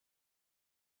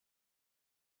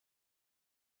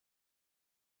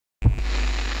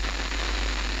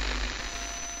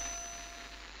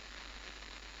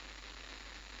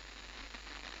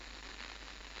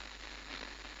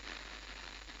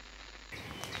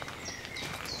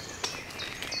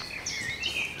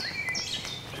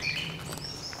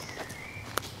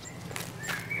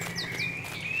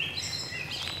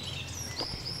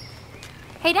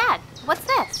Hey, Dad, what's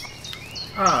this?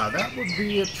 Ah, that would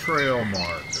be a trail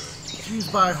marker. It's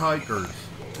used by hikers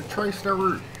to trace their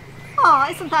route. Oh,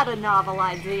 isn't that a novel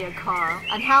idea, Carl?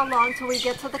 And how long till we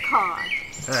get to the car?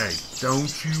 Hey,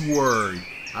 don't you worry.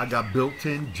 I got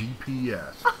built-in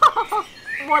GPS.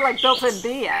 More like built-in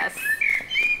BS.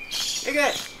 Hey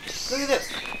guys, look at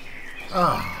this.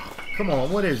 Ah, come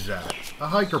on, what is that? A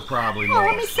hiker probably Oh,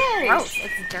 let me lost. see. Gross,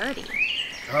 it's dirty.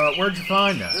 Where'd you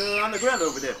find that? On the ground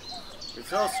over there.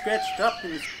 It's all scratched up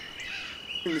and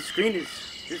the screen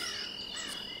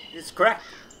is cracked.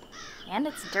 And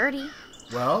it's dirty.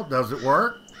 Well, does it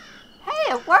work?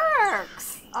 Hey, it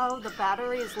works. Oh, the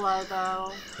battery's low,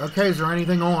 though. Okay, is there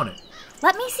anything on it?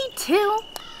 Let me see too.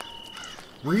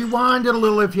 Rewind it a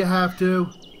little if you have to.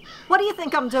 What do you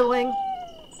think I'm doing?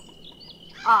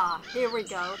 Ah, here we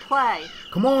go. Play.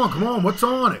 Come on, what's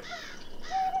on it?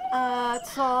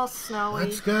 It's all snowy.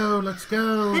 Let's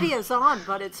go. Video's on,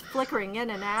 but it's flickering in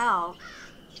and out.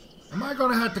 Am I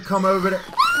gonna have to come over there?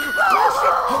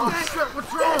 Holy shit,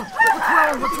 what's wrong?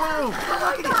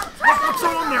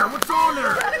 What's on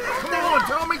there? Come on,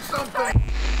 tell me something.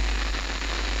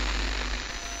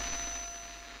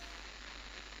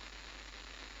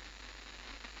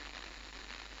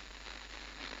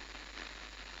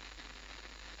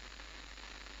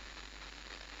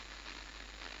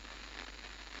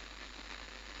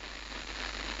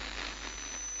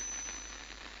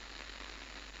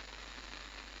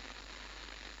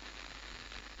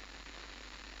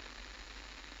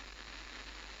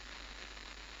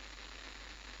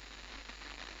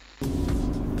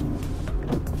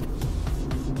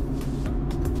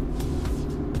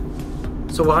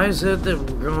 So why is it that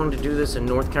we're going to do this in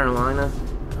North Carolina?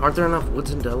 Aren't there enough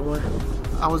woods in Delaware?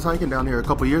 I was hiking down here a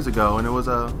couple years ago, and it was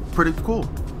pretty cool.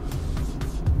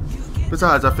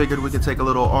 Besides, I figured we could take a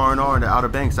little R&R in the Outer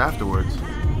Banks afterwards.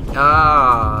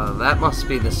 Ah, that must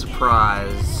be the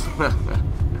surprise.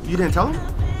 You didn't tell him?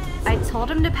 I told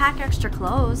him to pack extra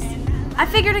clothes. I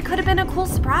figured it could have been a cool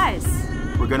surprise.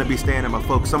 We're gonna be staying at my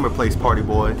folks' summer place, party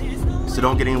boy. So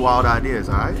don't get any wild ideas,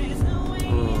 alright?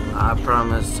 I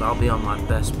promise I'll be on my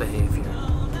best behavior.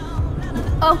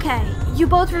 Okay, you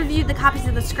both reviewed the copies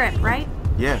of the script, right?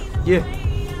 Yeah.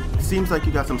 Seems like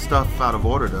you got some stuff out of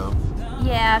order, though.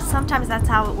 Yeah, sometimes that's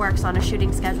how it works on a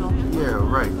shooting schedule. Yeah,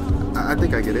 right. I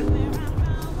think I get it.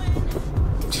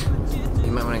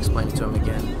 You might want to explain it to him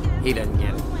again. He doesn't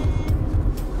get it.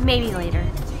 Maybe later.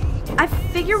 I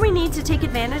figure we need to take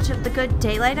advantage of the good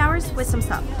daylight hours with some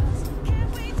stuff.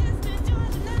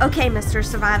 Okay, Mr.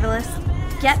 Survivalist,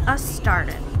 get us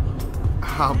started.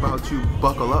 How about you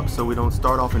buckle up so we don't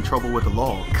start off in trouble with the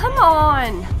law? Come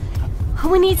on!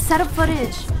 We need setup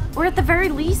footage, or at the very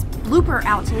least, blooper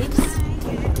outtakes.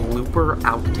 Blooper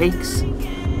outtakes?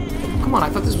 Come on, I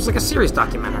thought this was like a serious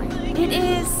documentary. It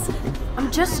is. I'm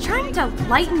just trying to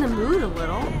lighten the mood a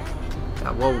little.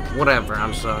 Well, whatever,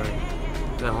 I'm sorry.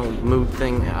 The whole mood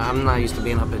thing, I'm not used to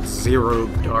being up at 0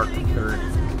 dark 30, or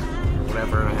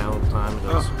whatever the hell time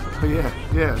it is.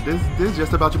 Yeah. This is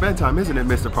just about your bedtime, isn't it,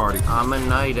 Mr. Party? I'm a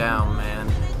night owl, man.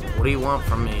 What do you want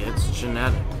from me? It's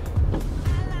genetic.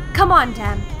 Come on,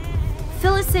 Dan.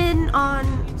 Fill us in on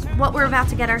what we're about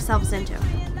to get ourselves into.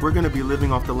 We're gonna be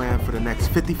living off the land for the next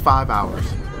 55 hours.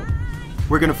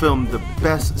 We're gonna film the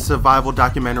best survival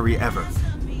documentary ever.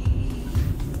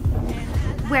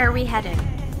 Where are we heading?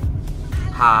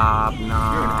 Hobnob,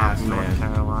 You're an ass, North man.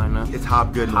 Carolina. It's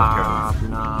Hobgood, North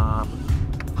Carolina.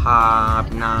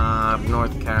 Hobnob,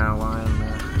 North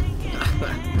Carolina.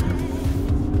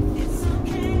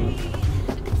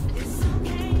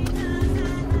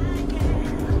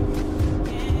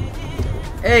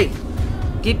 Hey,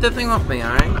 keep the thing off me,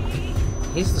 alright?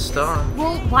 He's the star.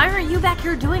 Well, why aren't you back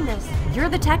here doing this? You're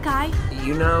the tech guy.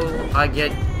 You know, I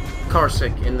get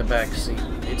carsick in the back seat.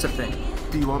 It's a thing.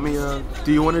 Do you want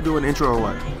to do an intro or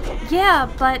what? Yeah,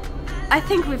 but I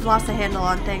think we've lost a handle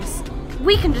on things.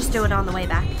 We can just do it on the way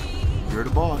back. You're the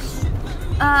boss.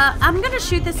 I'm gonna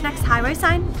shoot this next highway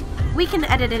sign. We can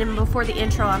edit it in before the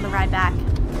intro on the ride back.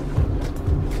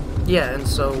 Yeah, and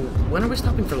so, when are we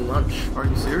stopping for lunch? Are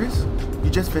you serious?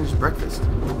 You just finished breakfast.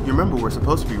 You remember we're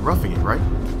supposed to be roughing it, right?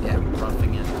 Yeah,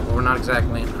 roughing it. But we're not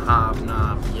exactly in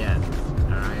Hobnob yet,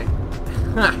 alright?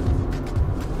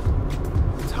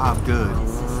 It's Hobgood.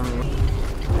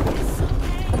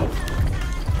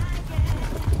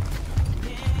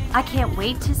 I can't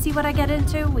wait to see what I get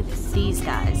into with these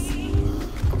guys.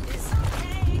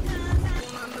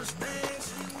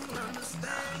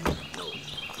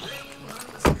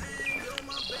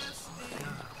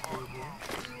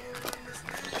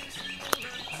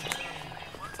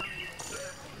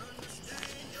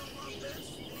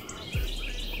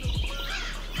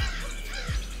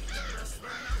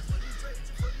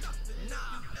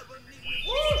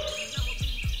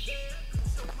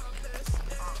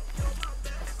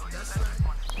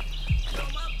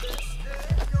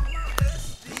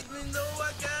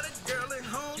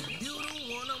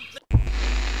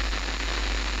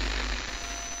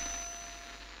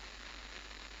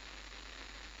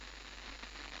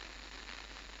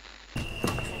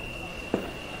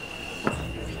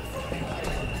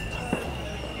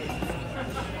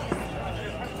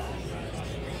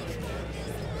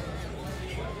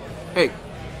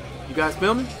 You guys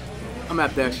filming? I'm gonna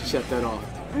have to actually shut that off.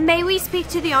 May we speak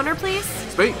to the owner, please?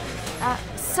 Speak.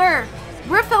 Sir,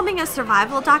 we're filming a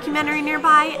survival documentary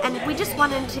nearby, and we just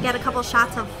wanted to get a couple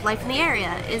shots of life in the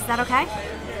area. Is that okay?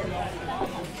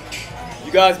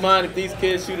 You guys mind if these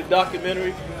kids shoot a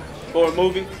documentary or a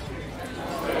movie?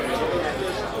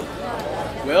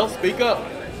 Well, speak up.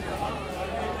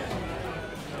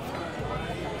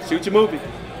 Shoot your movie.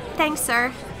 Thanks,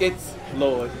 sir. It's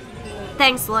Lloyd.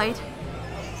 Thanks, Lloyd.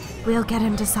 We'll get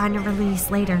him to sign a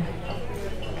release later.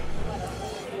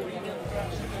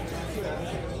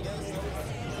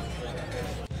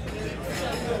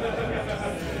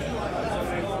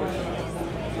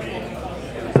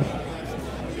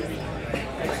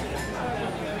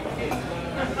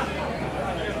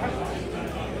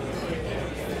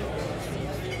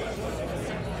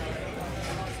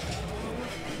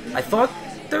 I thought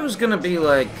there was gonna be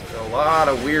like a lot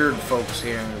of weird folks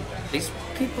here. These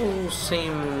people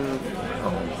seem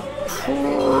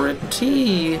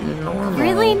pretty normal.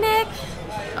 Really, Nick?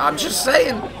 I'm just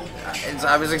saying.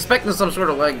 I was expecting some sort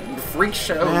of like freak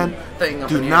show thing up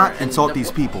in do here. not insult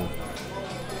these people.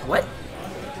 What?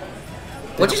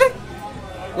 What'd you say?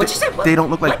 What'd you say? What? They don't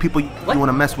look like What? people you What? want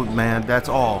to mess with, man. That's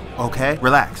all. Okay?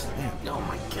 Relax. Oh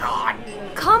my god.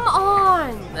 Come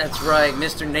on! That's right,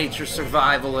 Mr. Nature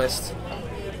Survivalist.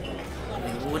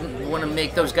 You wouldn't want to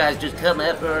make those guys just come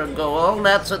after and go, oh,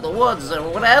 that's in the woods or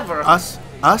whatever. Us?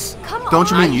 Come Don't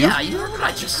you on. mean you? Yeah, you heard what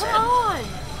I just said. Come on!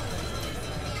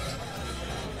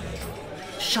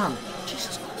 Sean,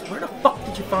 Jesus Christ, where the fuck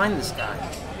did you find this guy?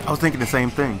 I was thinking the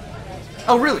same thing.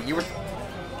 Oh, really? You were...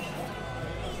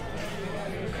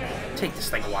 Take this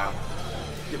thing a while.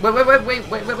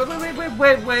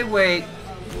 Wait.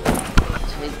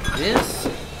 Take this.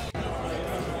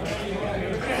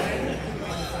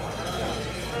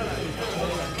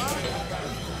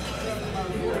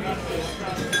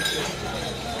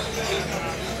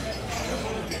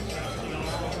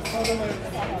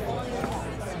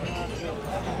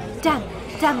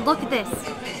 Dan, look at this.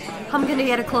 I'm gonna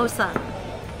get a close-up.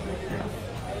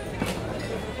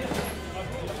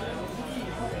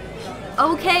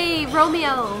 Okay,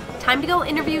 Romeo. Time to go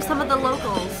interview some of the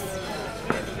locals.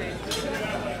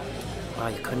 Wow,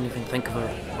 you couldn't even think of a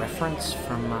reference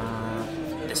from,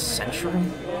 this century?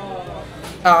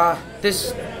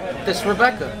 This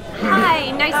Rebecca.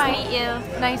 Hi, nice to meet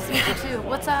you. Nice to meet you too.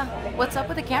 What's up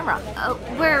with the camera?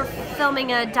 We're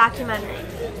filming a documentary.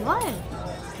 What?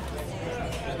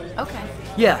 Okay.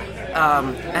 Yeah,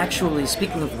 actually,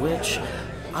 speaking of which,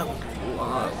 I would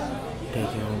love to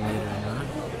take you home later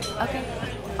tonight. Okay.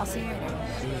 I'll see you later.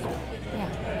 Yeah.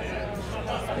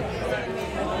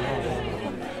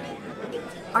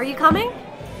 Are you coming?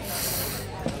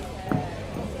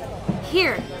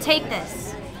 Here, take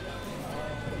this.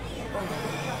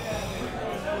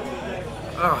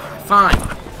 Oh, fine.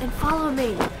 And follow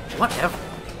me. Whatever.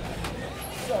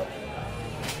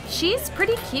 She's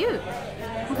pretty cute.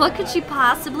 What could she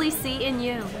possibly see in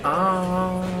you?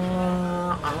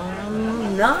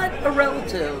 I'm not a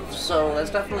relative, so that's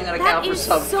definitely gonna That count for is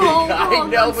something. so wrong I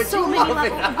know, on but so you many love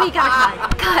it. levels. We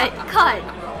gotta cut.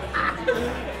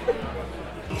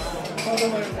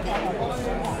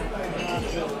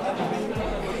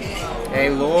 Hey,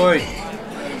 Lloyd.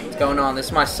 What's going on? This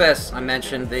is my sis. I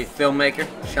mentioned the filmmaker,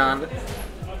 Shonda.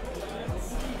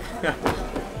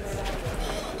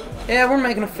 Yeah, we're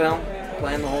making a film.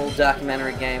 Playing the whole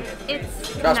documentary game.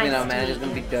 It's Trust me nice though, man. to It's meet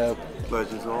gonna be dope.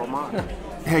 Pleasure's all mine.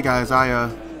 Hey guys, I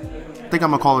think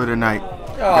I'm gonna call it a night.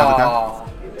 You guys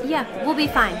okay? you. Yeah, we'll be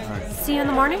fine. Alright. See you in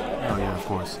the morning? Oh yeah, of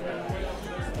course.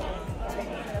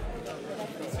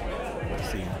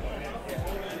 See ya.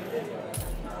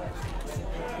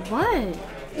 What?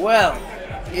 Well,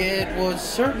 it would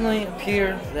certainly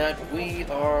appear that we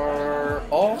are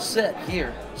all set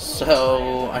here.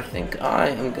 So I think I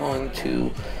am going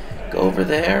to go over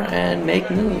there and make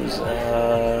moves.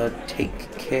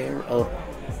 Take care of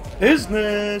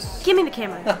business. Give me the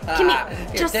camera. Give me.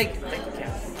 Here, Just. take the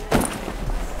camera.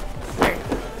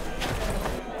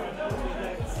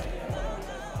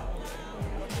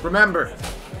 Remember,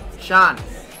 Sean.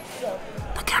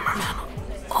 The cameraman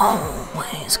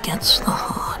always gets the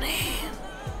honey.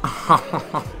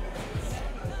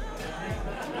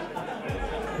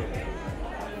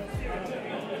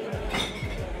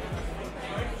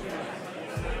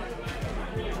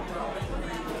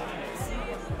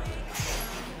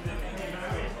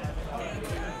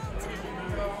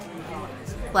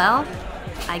 Well,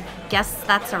 I guess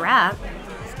that's a wrap.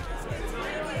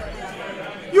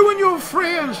 You and your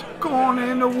friends going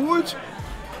in the woods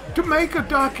to make a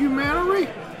documentary?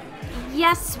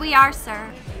 Yes, we are,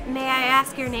 sir. May I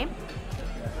ask your name?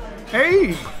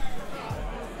 Abe.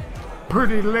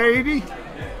 pretty lady.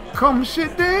 Come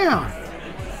sit down.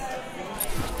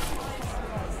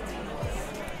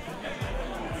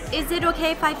 Is it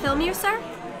okay if I film you, sir?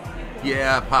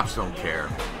 Yeah, Pops don't care.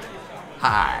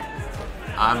 Hi,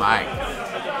 I'm Ike.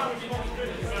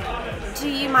 Do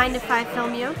you mind if I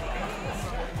film you?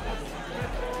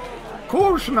 Of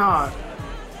course not.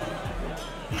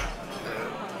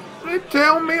 They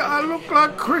tell me I look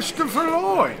like Christopher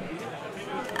Lloyd.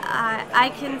 I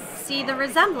can see the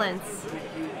resemblance.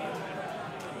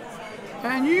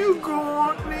 And you go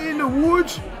on in the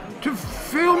woods to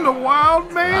film the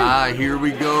wild man? Ah, here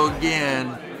we go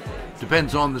again.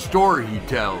 Depends on the story he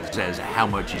tells as to how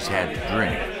much he's had to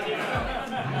drink.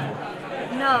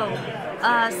 No,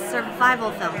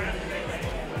 survival film.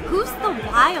 Who's the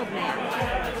wild man?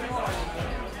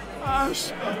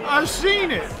 I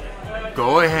seen it.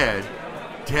 Go ahead.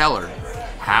 Tell her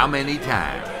how many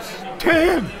times.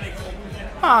 10.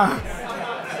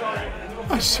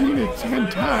 I seen it 10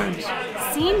 times.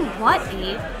 Seen what,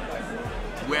 Abe?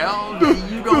 Well,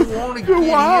 you don't want to get the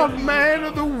wild him. man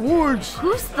of the woods.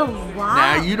 Who's the wild?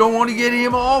 Now, you don't want to get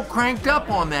him all cranked up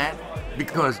on that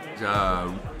because,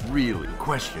 really, the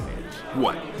question is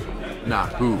what,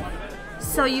 not who.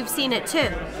 So you've seen it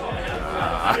too?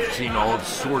 I've seen all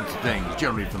sorts of things,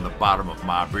 generally from the bottom of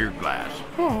my beer glass.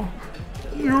 Oh,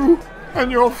 you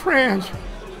and your friends.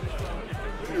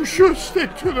 You should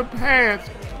stick to the path.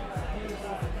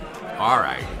 All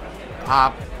right,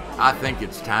 Pop, I think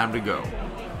it's time to go.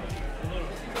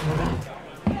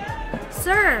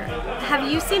 Sir,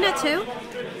 have you seen it too?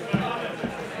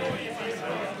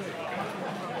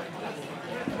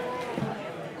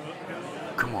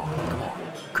 Come on.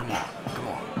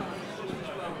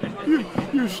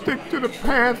 You stick to the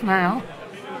path now.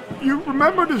 You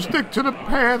remember to stick to the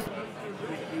path.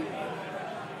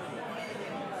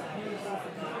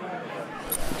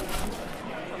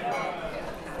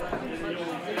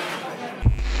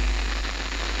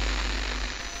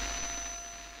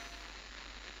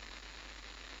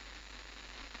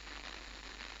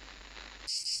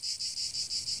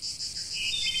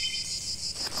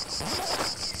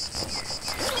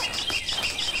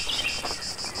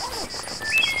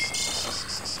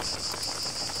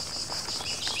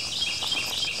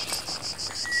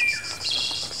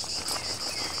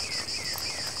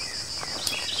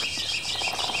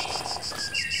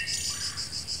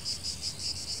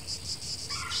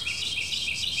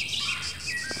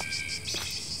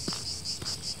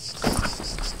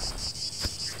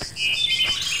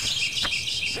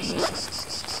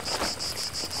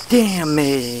 Damn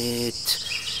it!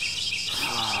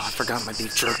 Oh, I forgot my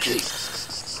beef jerky.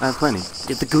 I have plenty.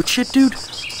 Did the good shit, dude?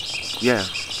 Yeah,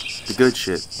 the good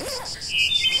shit.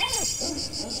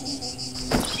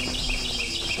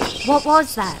 What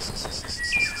was that?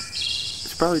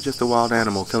 It's probably just a wild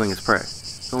animal killing its prey.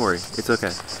 Don't worry, it's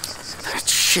okay. That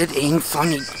shit ain't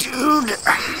funny, dude.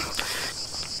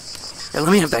 Hey,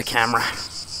 let me have that camera.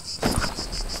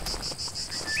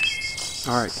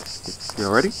 Alright, you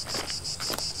all ready?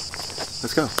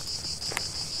 Let's go.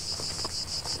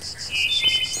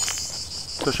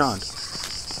 So, Sean,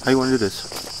 how you want to do this?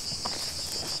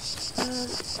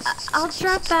 I'll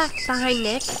drop back behind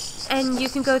Nick, and you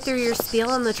can go through your spiel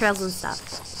on the trails and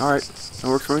stuff. Alright, that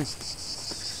works for me.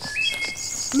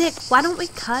 Nick, why don't we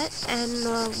cut, and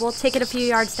we'll take it a few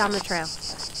yards down the trail.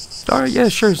 Alright, yeah,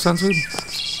 sure, sounds good.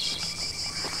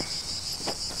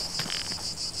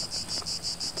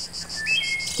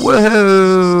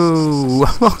 Whoa!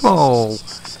 Whoa!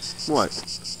 What?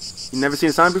 You never seen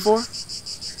a sign before?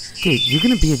 Dude, you're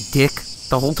gonna be a dick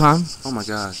the whole time? Oh my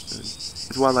gosh, dude.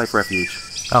 It's a wildlife refuge.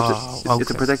 Oh, It's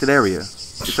a protected area.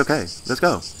 It's okay. Let's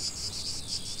go.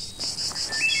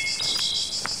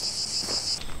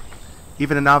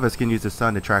 Even a novice can use the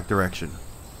sun to track direction.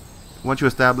 Once you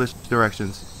establish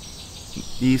directions,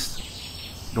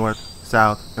 east, north,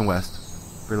 south, and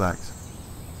west, relax.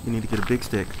 You need to get a big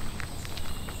stick.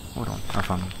 Hold on, I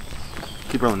found him.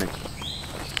 Keep rolling, Nick.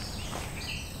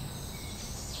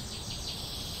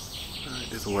 Alright,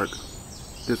 this'll work.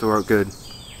 This'll work good.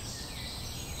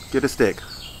 Get a stick.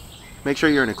 Make sure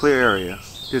you're in a clear area.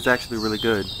 This is actually really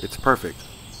good. It's perfect.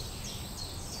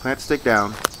 Plant the stick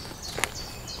down.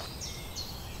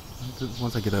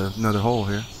 Once I get another hole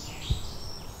here.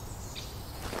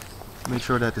 Make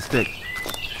sure that the stick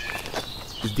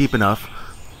is deep enough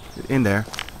in there.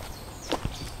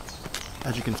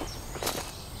 As you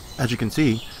can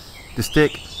see, the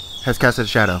stick has casted a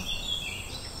shadow.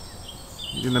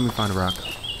 Let me find a rock.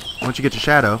 Once you get your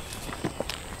shadow,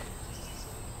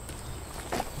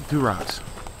 2 rocks.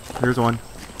 Here's one.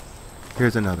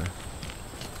 Here's another.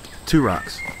 2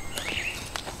 rocks.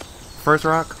 First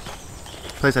rock,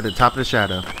 Place at the top of the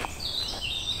shadow.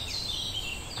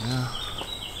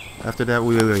 After that,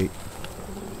 we wait.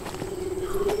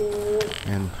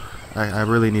 And I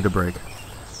really need a break.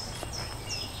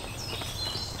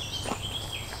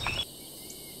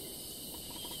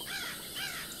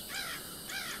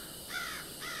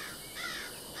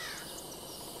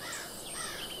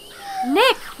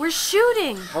 Nick, we're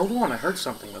shooting. Hold on, I heard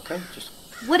something, okay? Just...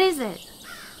 What is it?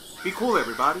 Be cool,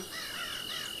 everybody.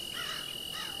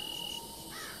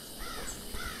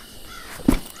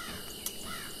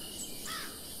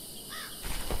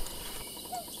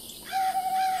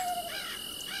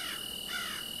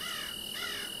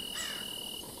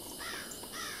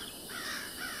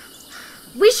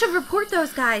 We should report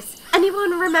those guys.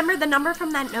 Anyone remember the number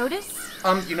from that notice?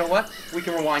 You know what? We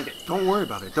can rewind it. Don't worry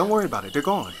about it. Don't worry about it. They're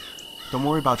gone. Don't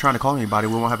worry about trying to call anybody.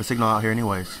 We won't have a signal out here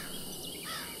anyways.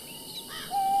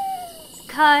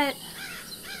 Cut.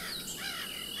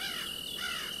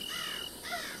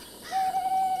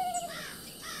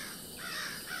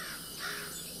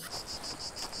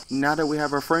 Now that we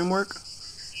have our framework,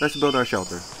 let's build our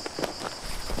shelter.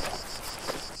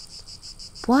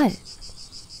 What?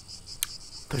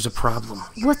 There's a problem.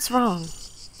 What's wrong?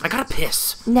 I gotta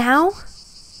piss. Now?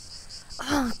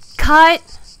 Oh, cut.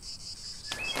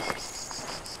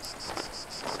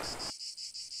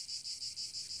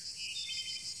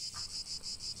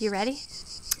 You ready?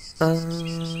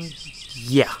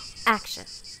 Yeah. Action.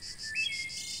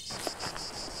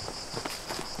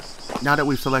 Now that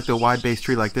we've selected a wide base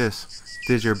tree like this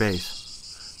is your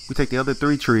base. We take the other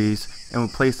 3 trees and we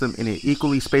place them in an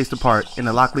equally spaced apart in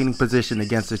a lock-leaning position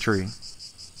against the tree.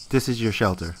 This is your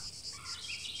shelter.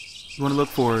 You want to look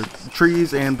for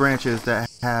trees and branches that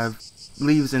have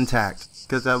leaves intact,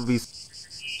 because that will be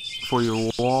for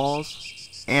your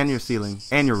walls and your ceiling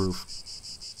and your roof.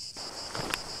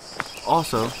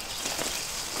 Also,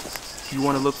 you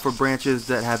want to look for branches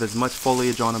that have as much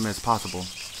foliage on them as possible.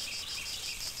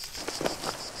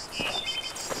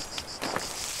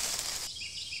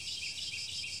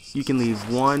 You can leave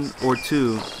 1 or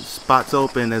 2 spots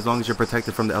open as long as you're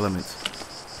protected from the elements.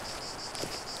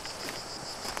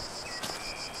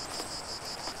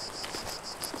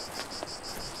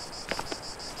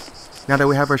 Now that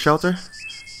we have our shelter,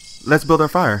 let's build our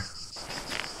fire.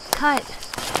 Cut.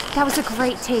 That was a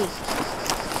great take.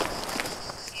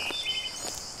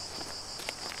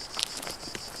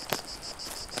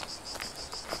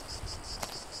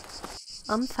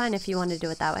 I'm fine if you want to do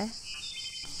it that way.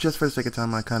 Just for the sake of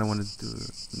time, I kind of want to do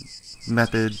a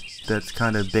method that's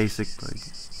kind of basic. Like,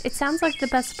 It sounds like the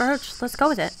best approach. Let's go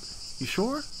with it. you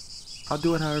sure? I'll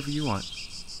do it however you want.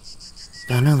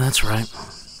 I know that's right.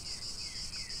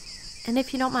 And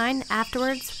if you don't mind,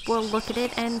 afterwards, we'll look at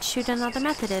it and shoot another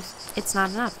method if it's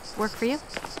not enough. Work for you?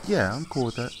 Yeah, I'm cool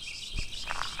with that.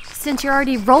 Since you're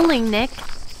already rolling, Nick.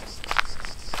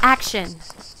 Action.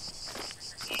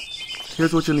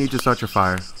 Here's what you'll need to start your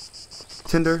fire.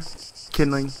 Tinder,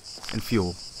 kindling, and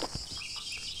fuel.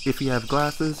 If you have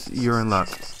glasses, you're in luck.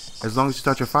 As long as you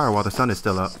start your fire while the sun is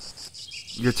still up.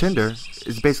 Your tinder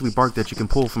is basically bark that you can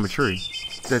pull from a tree.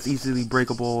 That's easily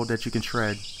breakable, that you can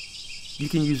shred. You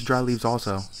can use dry leaves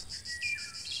also.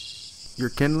 Your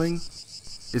kindling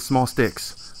is small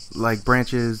sticks, like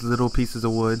branches, little pieces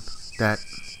of wood that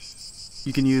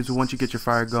you can use once you get your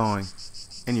fire going.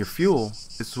 And your fuel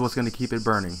is what's going to keep it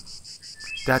burning.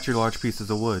 That's your large pieces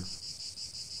of wood.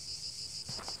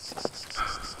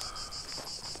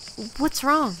 What's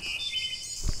wrong?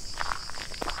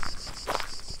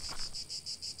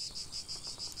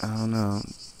 I don't know.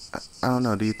 I don't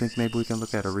know. Do you think maybe we can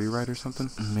look at a rewrite or something?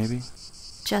 Maybe?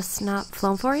 Just not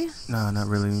flown for you? No, not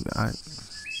really. I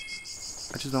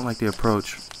just don't like the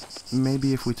approach.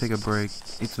 Maybe if we take a break,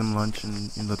 eat some lunch,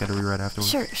 and look at a rewrite afterwards.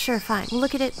 Sure, fine. We'll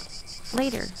look at it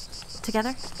later.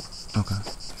 Together? Okay.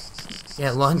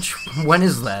 Yeah, lunch. When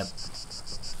is that?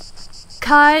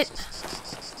 Cut.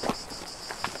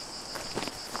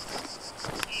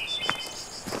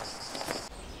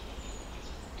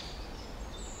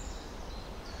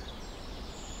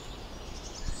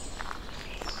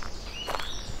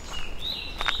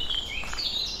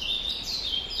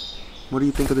 What do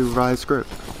you think of the revised script?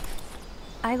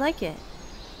 I like it.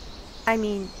 I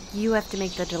mean, you have to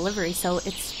make the delivery, so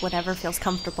it's whatever feels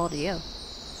comfortable to you.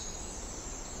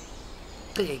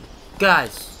 Hey,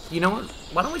 guys, you know what?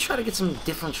 Why don't we try to get some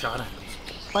different shot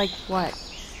angles? Like what?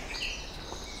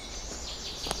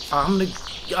 I'm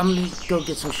gonna go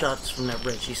get some shots from that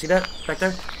ridge. You see that back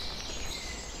there?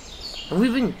 And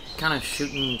we've been kind of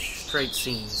shooting straight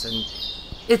scenes, and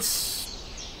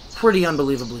it's pretty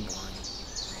unbelievably boring.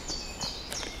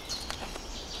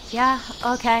 Yeah,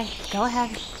 okay. Go ahead.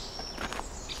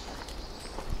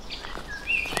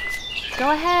 Go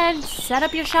ahead, set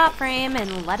up your shot frame,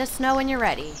 and let us know when you're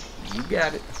ready. You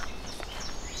got it.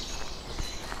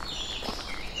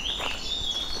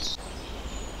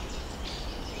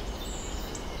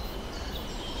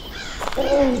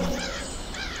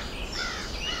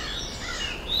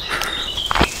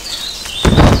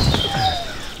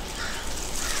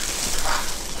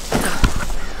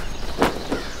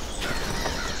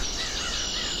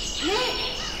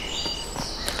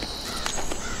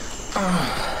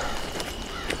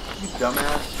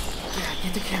 Dumbass. Yeah,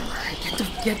 get the camera.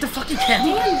 Get the fucking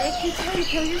camera. Damn, Nick, you trying to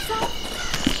kill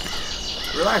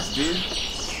yourself? Relax, dude.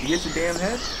 You get your damn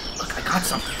head? Look, I got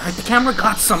something. Right? The camera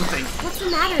got something. What's the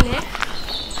matter, Nick?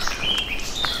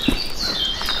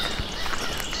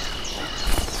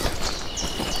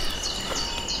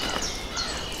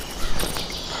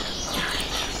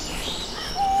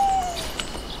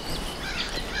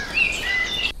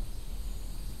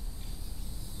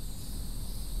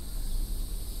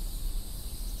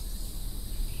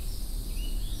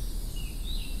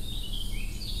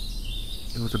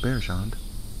 It was a bear, Shand.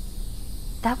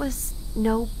 That was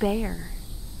no bear.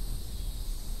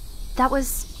 That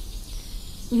was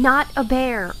not a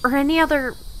bear or any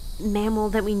other mammal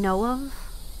that we know of.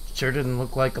 Sure didn't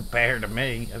look like a bear to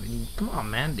me. I mean, come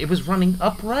on, man. It was running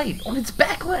upright on its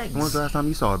back legs. When was the last time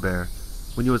you saw a bear?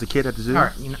 When you was a kid at the zoo?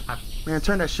 Alright, Man,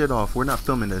 turn that shit off. We're not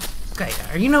filming this. Okay,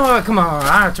 you know what? Come on.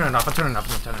 I'll turn it off. I'll turn it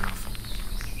off.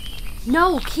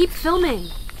 No, keep filming.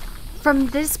 From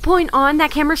this point on, that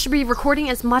camera should be recording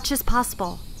as much as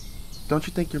possible. Don't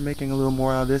you think you're making a little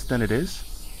more out of this than it is?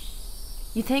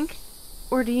 You think?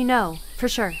 Or do you know? For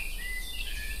sure.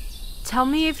 Tell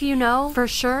me if you know for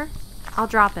sure. I'll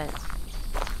drop it.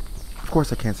 Of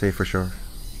course I can't say for sure.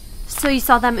 So you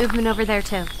saw that movement over there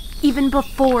too? Even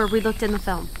before we looked in the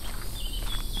film?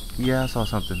 Yeah, I saw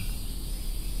something.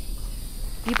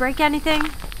 You break anything?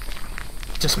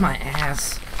 Just my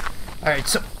ass. Alright,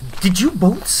 so, did you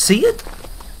both see it?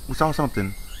 We saw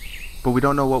something, but we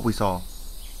don't know what we saw.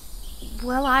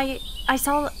 Well, I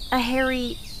saw a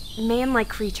hairy, man-like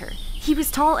creature. He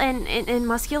was tall and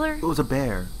muscular. It was a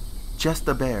bear. Just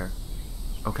a bear.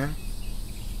 Okay?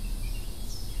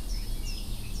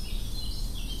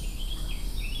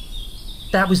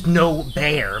 That was no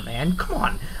bear, man. Come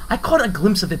on. I caught a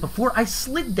glimpse of it before I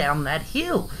slid down that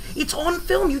hill. It's on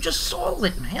film. You just saw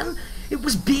it, man. It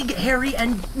was big, hairy,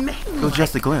 and man-like. It was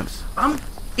just a glimpse.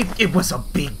 It was a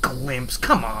big glimpse.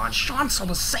 Come on. Sean saw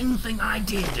the same thing I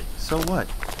did. So what?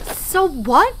 So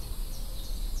what?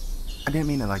 I didn't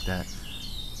mean it like that.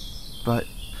 But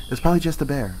it's probably just a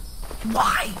bear.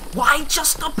 Why? Why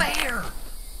just a bear?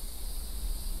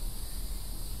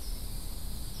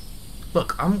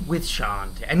 Look, I'm with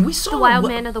Sean, and we saw the wild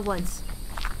man of the woods.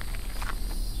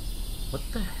 What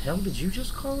the hell did you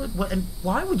just call it? What? And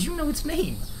why would you know its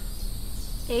name?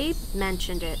 Abe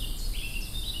mentioned it.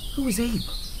 Who is Abe?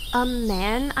 A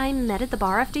man I met at the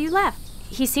bar after you left.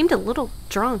 He seemed a little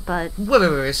drunk, but...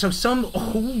 Wait. So some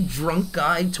old drunk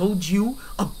guy told you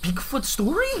a Bigfoot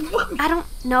story? What? I don't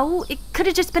know. It could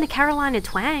have just been a Carolina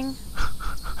twang.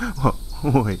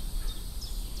 Wait.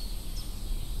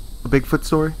 A Bigfoot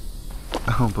story?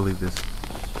 I don't believe this.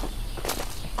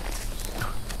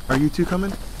 Are you two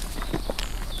coming?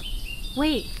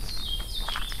 Wait.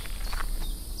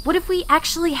 What if we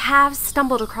actually have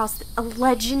stumbled across a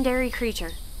legendary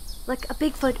creature? Like a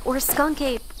Bigfoot or a skunk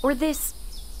ape or this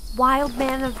wild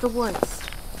man of the woods?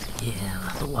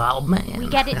 Yeah, the wild man. We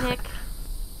get it, Nick.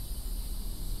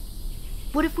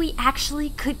 What if we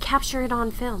actually could capture it on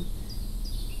film?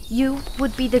 You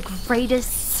would be the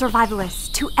greatest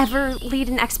survivalist to ever lead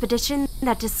an expedition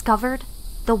that discovered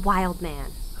the wild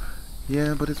man.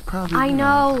 Yeah, but it's probably... I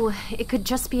know. It could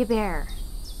just be a bear.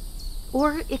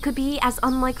 Or it could be as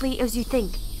unlikely as you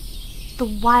think. The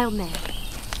wild man.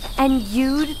 And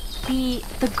you'd be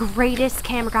the greatest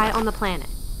camera guy on the planet.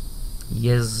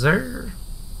 Yes, sir.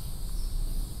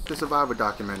 The Survivor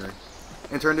documentary.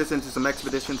 And turn this into some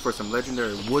expedition for some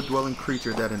legendary wood-dwelling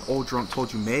creature that an old drunk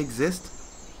told you may exist?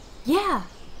 Yeah.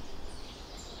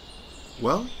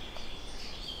 Well?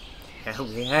 Hell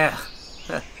yeah.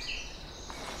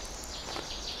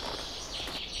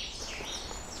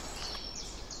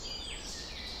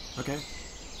 Okay.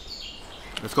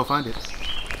 Let's go find it.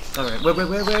 Alright,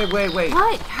 wait.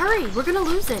 What? Hurry, we're gonna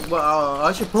lose it. Well,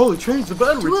 I should probably change the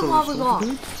battery Do it first. while we walk.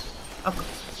 Okay.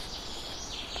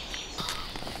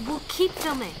 We'll keep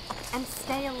filming and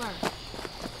stay alert.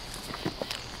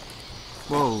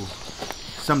 Whoa.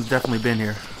 Something's definitely been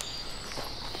here.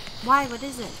 Why? What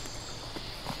is it?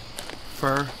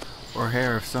 Fur or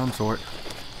hair of some sort.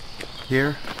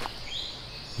 Here,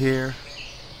 here,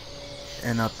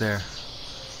 and up there.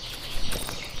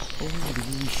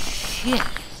 Holy shit.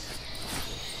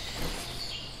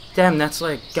 Damn, that's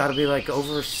like, gotta be like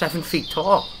over 7 feet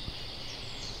tall.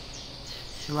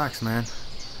 Relax, man.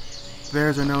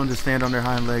 Bears are known to stand on their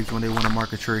hind legs when they want to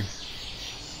mark a tree.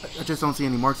 I just don't see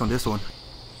any marks on this one.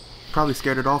 Probably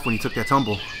scared it off when he took that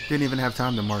tumble. Didn't even have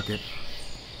time to mark it.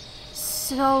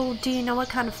 So, do you know what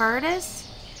kind of fur it is?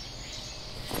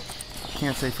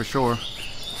 Can't say for sure.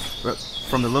 But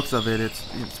from the looks of it,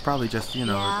 it's probably just, you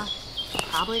know... Yeah,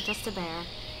 probably just a bear.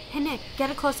 Hey, Nick, get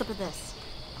a close-up of this.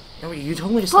 No, you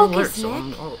told me to stay alert, so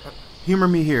Nick. Humor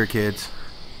me here, kids.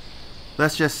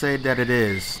 Let's just say that it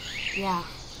is... Yeah,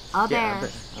 a bear. Yeah,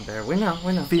 a bear. We know.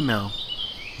 Female.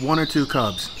 1 or 2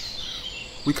 cubs.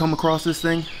 We come across this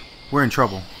thing, we're in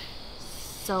trouble.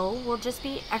 So, we'll just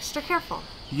be extra careful.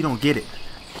 You don't get it.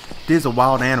 This is a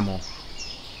wild animal.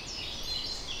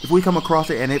 If we come across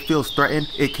it and it feels threatened,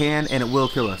 it can and it will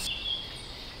kill us.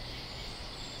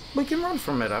 We can run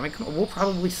from it. I mean, come on, we'll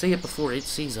probably see it before it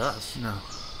sees us.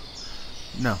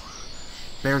 No.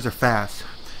 Bears are fast.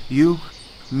 You,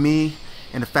 me,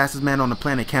 and the fastest man on the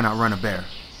planet cannot run a bear.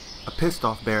 A pissed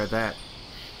off bear at that.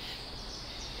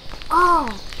 Oh,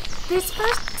 this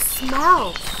first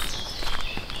smells.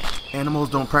 Animals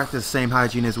don't practice the same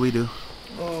hygiene as we do.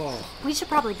 Oh. We should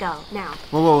probably go, now.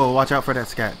 Whoa, watch out for that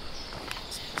scat.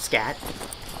 Scat?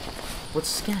 What's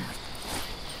scat?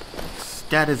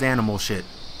 Scat is animal shit.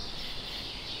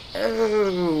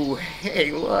 Oh,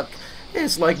 hey, look.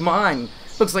 It's like mine.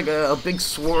 Looks like a big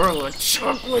swirl of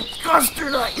chocolate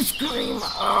custard ice cream.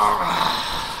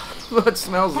 Oh, that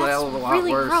smells a hell of a lot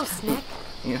really worse. Gross, Nick.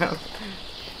 Yeah.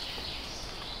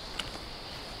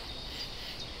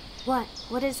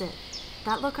 What is it?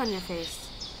 That look on your face.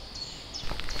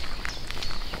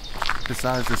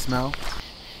 Besides the smell,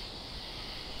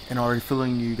 and already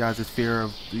filling you guys' fear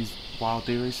of these wild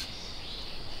theories,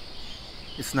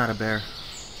 it's not a bear.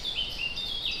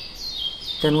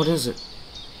 Then what is it?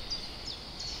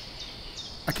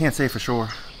 I can't say for sure.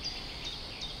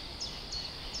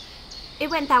 It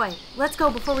went that way. Let's go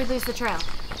before we lose the trail.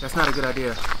 That's not a good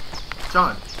idea.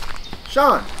 Sean!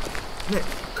 Nick,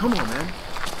 come on, man.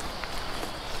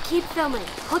 Keep filming.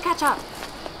 We'll catch up.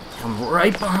 I'm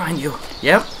right behind you.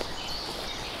 Yep.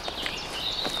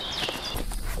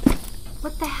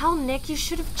 What the hell, Nick? You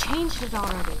should have changed it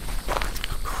already.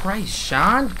 Christ,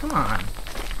 Sean, come on.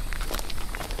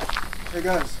 Hey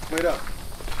guys, wait up.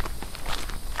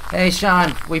 Hey,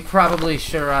 Sean, we probably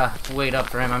should wait up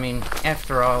for him. I mean,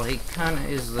 after all, he kind of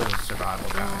is the survival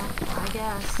guy. I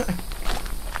guess.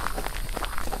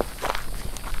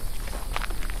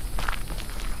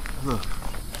 Look,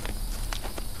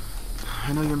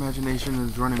 I know your imagination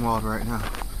is running wild right now,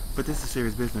 but this is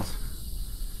serious business.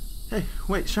 Hey,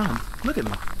 wait, Sean, look at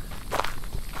me.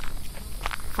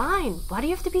 Fine. Why do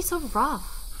you have to be so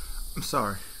rough? I'm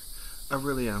sorry. I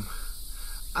really am.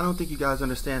 I don't think you guys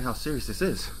understand how serious this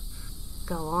is.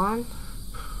 Go on.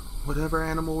 Whatever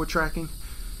animal we're tracking,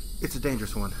 it's a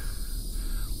dangerous one.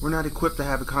 We're not equipped to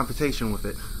have a confrontation with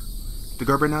it. The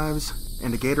Gerber knives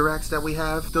and the gator axe that we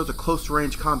have, those are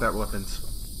close-range combat weapons.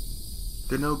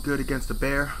 They're no good against a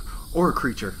bear or a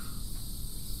creature.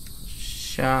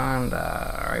 Sean,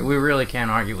 alright, we really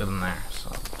can't argue with him there, so...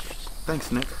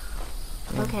 Thanks, Nick.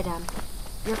 Okay, Dad.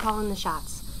 You're calling the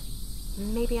shots.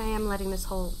 Maybe I am letting this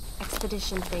whole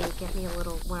expedition thing get me a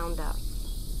little wound up.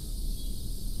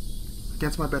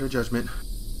 Against my better judgment,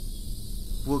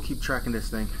 we'll keep tracking this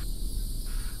thing.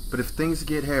 But if things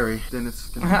get hairy, then it's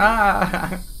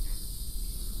gonna...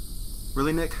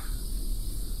 Really, Nick?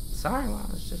 Sorry, well,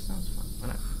 it just sounds fun.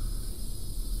 Whatever.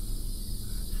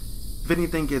 If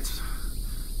anything gets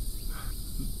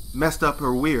messed up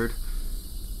or weird,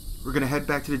 we're gonna head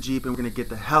back to the Jeep and we're gonna get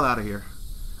the hell out of here.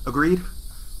 Agreed?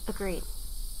 Agreed.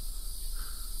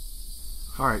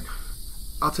 Alright,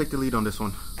 I'll take the lead on this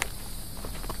one.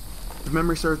 If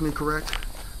memory serves me correct,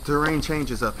 terrain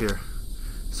changes up here,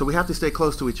 so we have to stay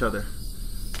close to each other.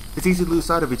 It's easy to lose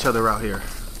sight of each other out here.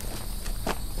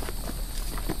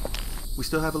 We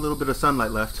still have a little bit of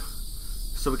sunlight left,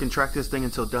 so we can track this thing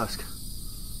until dusk.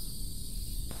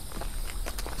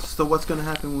 So what's gonna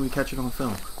happen when we catch it on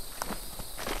film?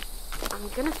 I'm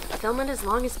gonna film it as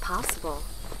long as possible.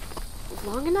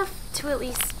 Long enough to at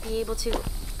least be able to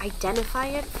identify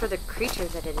it for the creature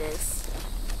that it is.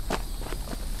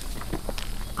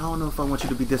 I don't know if I want you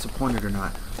to be disappointed or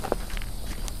not.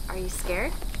 Are you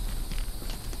scared?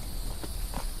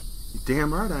 You're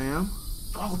damn right I am.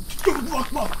 Oh, dude,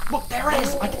 look, there it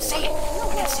is. I can see it.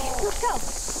 Let's go.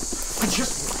 I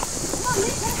just... Come on,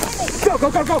 Nick. Go.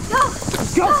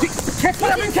 Go. Catch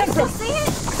whatever you can from. See it?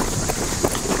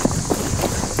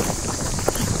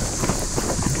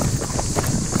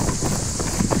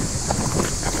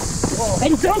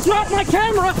 And don't drop my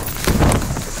camera!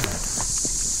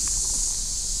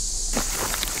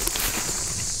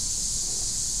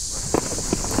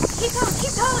 Keep going,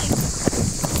 keep going!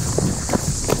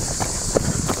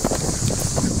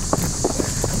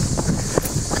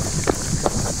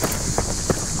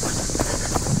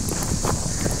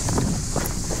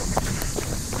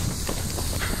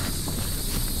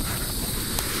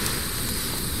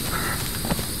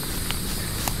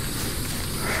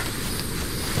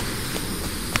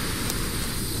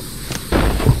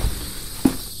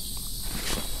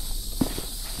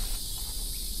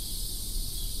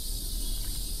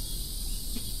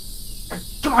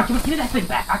 Come on, give me that thing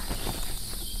back.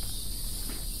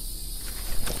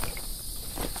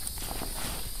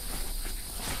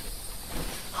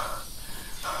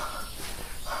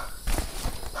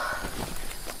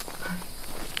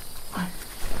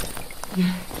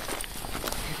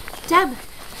 Deb,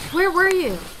 where were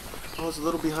you? I was a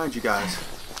little behind you guys.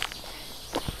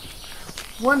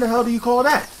 What in the hell do you call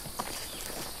that?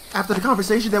 After the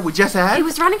conversation that we just had? It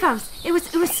was running from us. It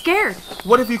was scared.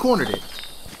 What if you cornered it?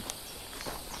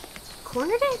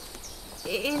 Cornered it?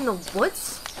 In the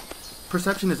woods?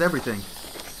 Perception is everything.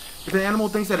 If an animal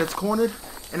thinks that it's cornered,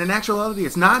 and in actuality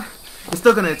it's not, it's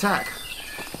still gonna attack.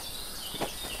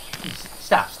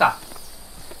 Stop.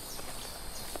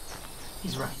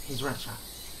 He's right, Sean.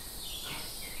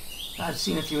 I've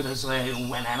seen a few of those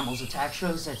when animals attack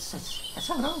shows. That's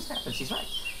how it always happens. He's right.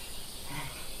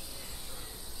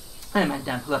 Hey man,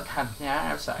 Dan, look,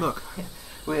 I'm sorry. Look.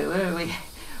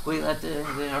 We let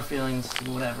our feelings,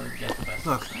 whatever, get the best.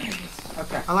 Look,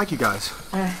 okay. I like you guys,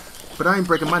 but I ain't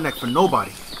breaking my neck for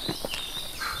nobody.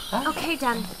 Okay,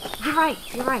 Dan, you're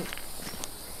right.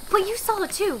 But you saw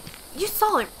it too. You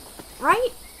saw it, right?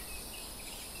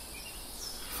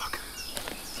 Fuck.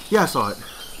 Yeah, I saw it.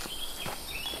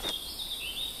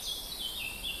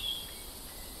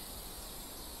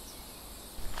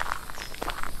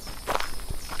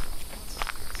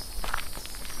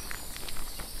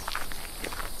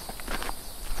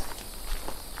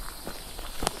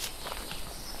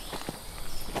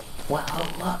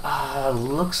 Well,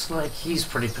 looks like he's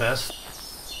pretty pissed.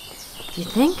 You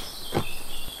think?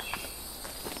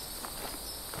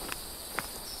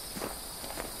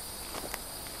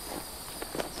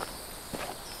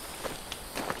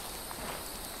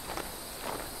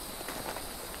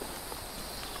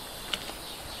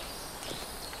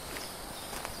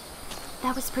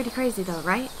 That was pretty crazy though,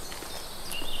 right?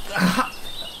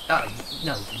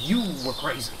 No, you were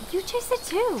crazy. You chased it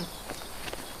too.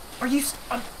 Are you?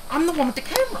 I'm the one with the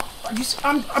camera. Are you?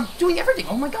 I'm doing everything.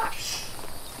 Oh my gosh!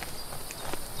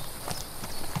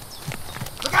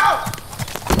 Look out!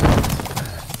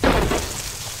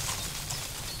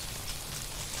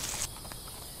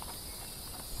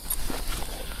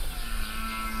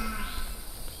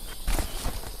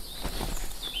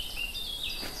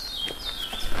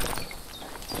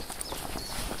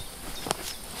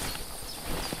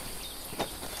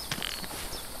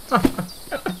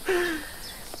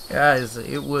 Guys,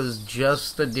 it was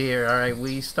just a deer, alright?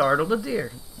 We startled a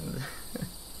deer.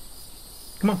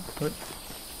 Come on.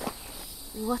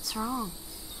 What's wrong?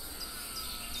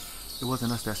 It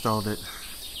wasn't us that stalled it.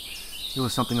 It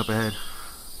was something up ahead.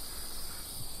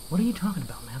 What are you talking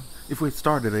about, man? If we'd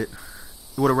started it,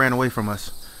 it would have ran away from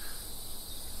us.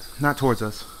 Not towards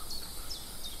us.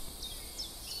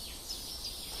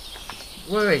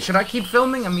 Wait, should I keep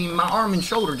filming? I mean, my arm and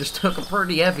shoulder just took a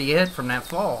pretty heavy hit from that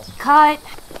fall. Cut.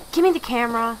 Give me the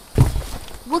camera.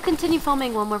 We'll continue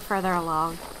filming when we're further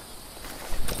along.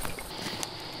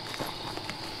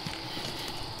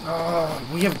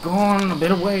 We have gone a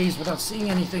bit of ways without seeing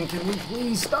anything. Can we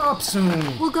please stop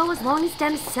soon? We'll go as long as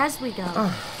Demis says we go.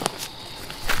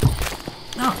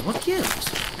 No, what gives?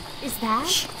 Is that?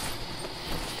 Shh.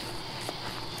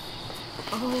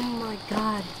 Oh my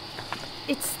god.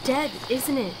 It's dead,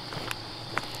 isn't it?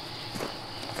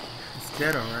 It's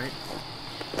dead, alright.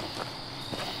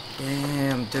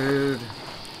 Damn, dude.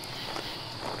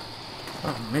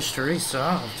 Oh, mystery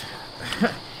solved.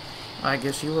 I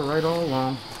guess you were right all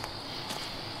along.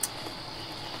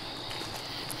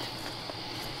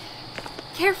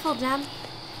 Careful, Dem.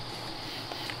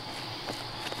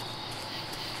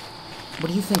 What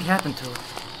do you think happened to her?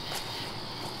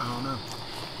 I don't know.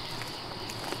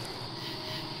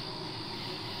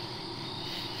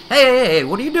 Hey,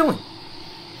 what are you doing?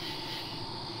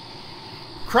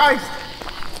 Christ!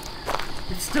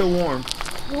 It's still warm.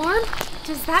 Warm?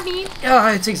 Does that mean?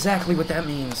 It's exactly what that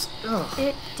means. Ugh.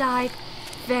 It died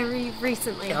very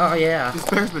recently. Oh, yeah. This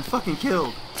bear's been fucking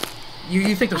killed.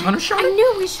 You think those hunters shot it? I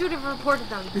knew we should have reported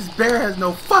them. This bear has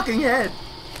no fucking head.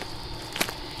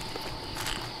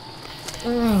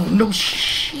 Oh, no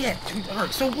shit.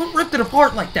 Alright, so what ripped it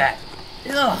apart like that?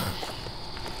 Ugh.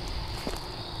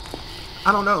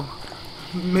 I don't know.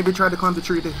 Maybe try to climb the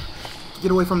tree to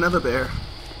get away from another bear.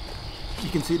 You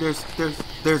can see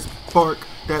there's bark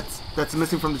that's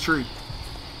missing from the tree.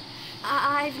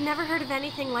 I've never heard of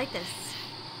anything like this.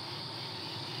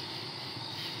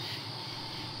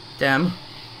 Dem,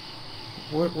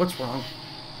 what's wrong?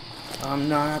 I'm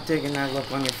not digging that look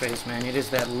on your face, man. It is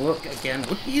that look again.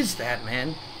 What is that,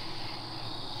 man?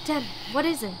 Dem, what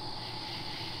is it?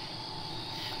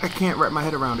 I can't wrap my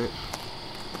head around it.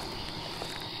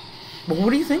 Well,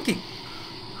 what are you thinking?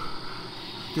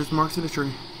 There's marks in the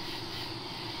tree.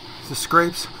 The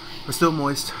scrapes are still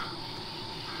moist.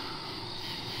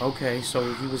 Okay,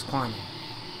 so he was climbing.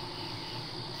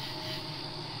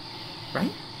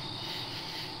 Right?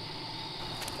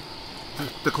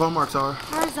 The claw marks are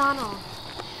horizontal.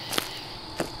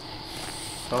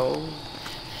 So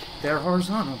they're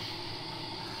horizontal.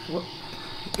 What?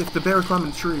 If the bear is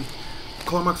climbing the tree,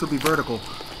 claw marks will be vertical.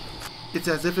 It's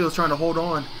as if it was trying to hold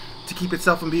on to keep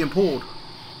itself from being pulled.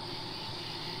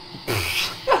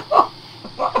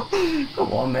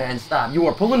 Come on, man, stop. You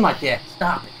are pulling my dick.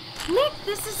 Stop it. Nick,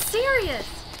 this is serious.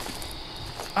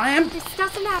 I am. This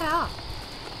doesn't add up.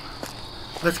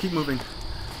 Let's keep moving.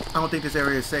 I don't think this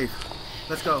area is safe.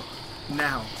 Let's go.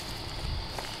 Now.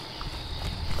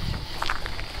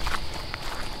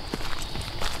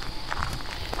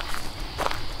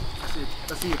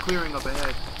 I see a clearing up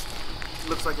ahead.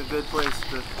 Looks like a good place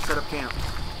to set up camp.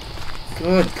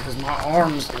 Good, because my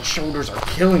arms and shoulders are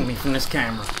killing me from this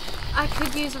camera. I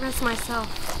could use a rest myself.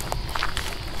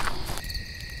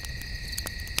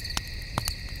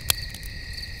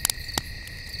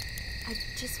 I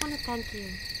just want to thank you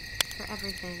for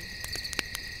everything.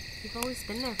 You've always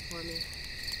been there for me.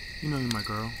 You know you're my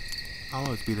girl. I'll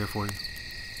always be there for you.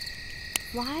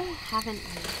 Why haven't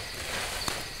you?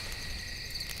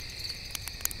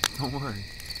 Don't worry.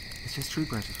 It's just tree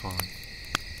branches falling.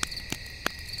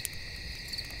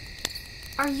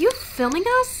 Are you filming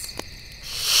us?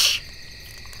 Shh!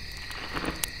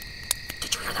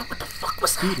 Did you hear that? What the fuck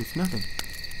was that? Dude, it's nothing.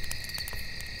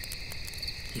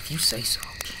 If you say so.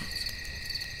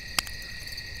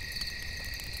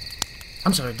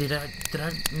 I'm sorry, did I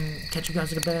catch you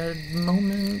guys at a bad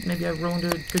moment? Maybe I ruined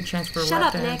a good chance for a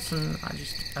lap dance, and I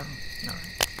just, alright.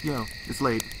 Yo, it's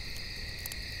late.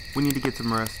 We need to get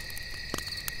some rest.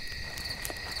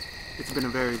 It's been a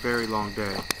very, very long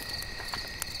day.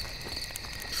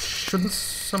 Shouldn't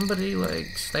somebody,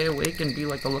 like, stay awake and be,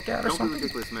 like, a lookout or something? Don't be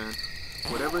ridiculous, man.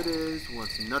 Whatever it is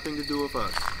wants nothing to do with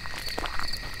us.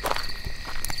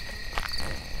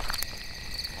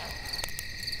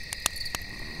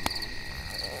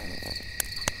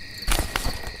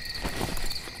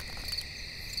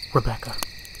 Rebecca,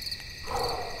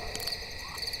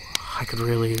 I could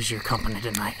really use your company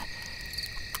tonight.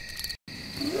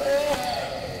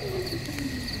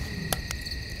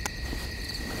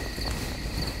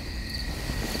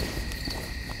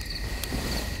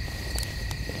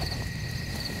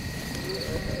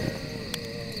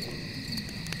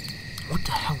 What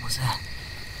the hell was that?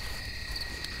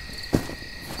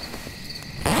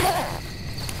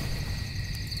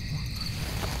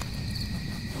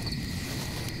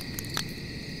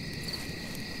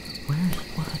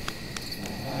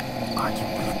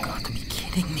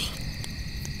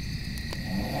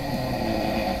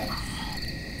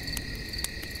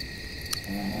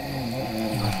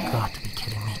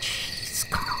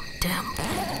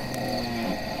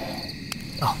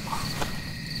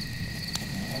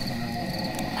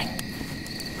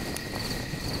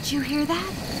 Did you hear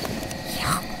that?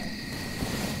 Yeah.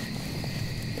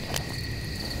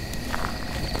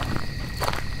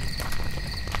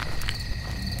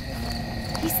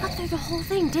 He slept through the whole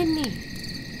thing, didn't he?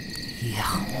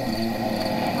 Yeah.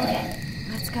 Okay,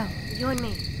 let's go. You and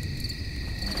me.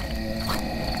 What?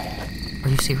 Are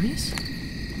you serious?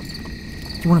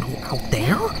 You want to go out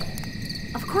there?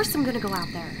 Of course I'm gonna go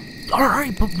out there.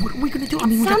 Alright, but what are we gonna do?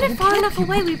 It sounded far enough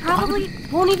away, we probably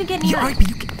won't even get near it. Alright, but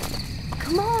you can...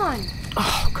 Come on.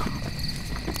 Oh, come on.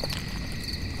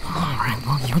 Alright,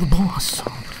 well, you're the boss,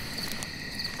 so...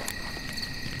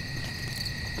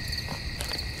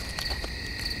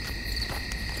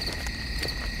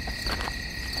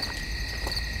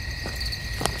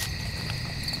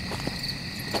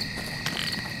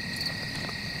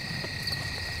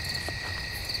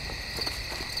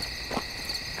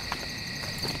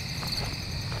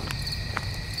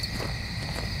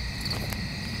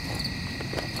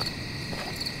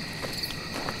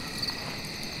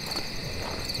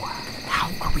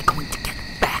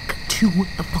 to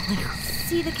the fire.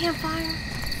 See the campfire?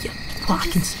 Yeah. Well, I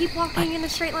can just keep walking in a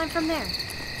straight line from there.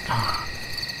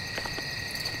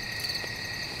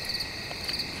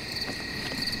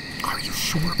 Are you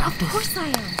sure about this? Of course I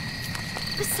am.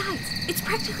 Besides, it's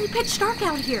practically pitch dark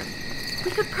out here.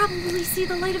 We could probably see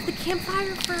the light of the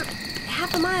campfire for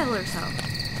half a mile or so.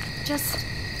 Just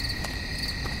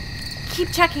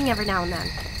keep checking every now and then.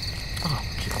 Oh,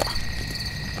 okay.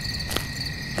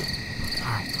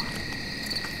 Alright.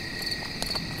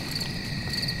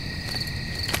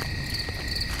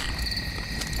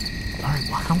 Alright,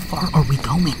 well, how far are we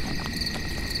going?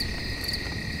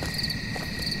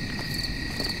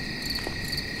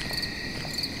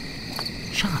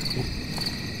 Sean.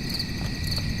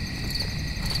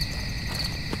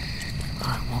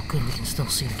 Alright, well, good. We can still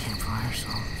see the campfire, so...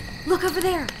 Look over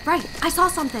there. Right, I saw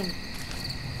something.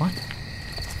 What?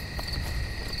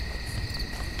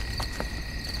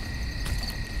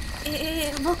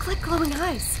 It looked like glowing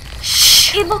eyes.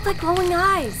 Shh! It looked like glowing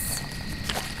eyes.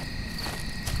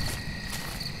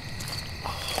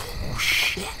 Oh,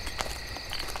 shit.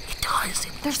 It does.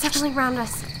 They're circling around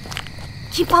us.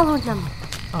 Keep following them.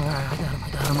 Alright, I got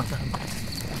him.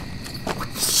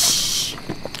 Shh!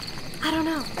 I don't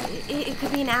know. It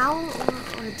could be an owl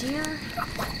or a deer.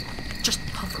 Just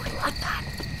hovering like that.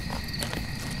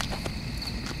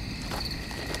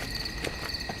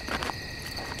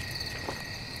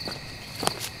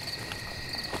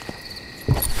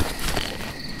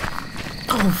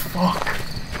 Oh, fuck.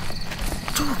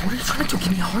 Dude, what are you trying to do?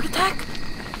 Give me a heart attack?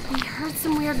 We heard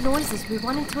some weird noises. We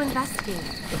wanted to investigate.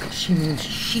 Okay, she means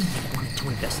she wanted to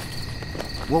investigate.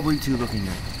 What were you two looking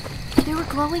at? There were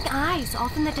glowing eyes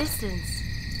off in the distance.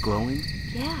 Glowing?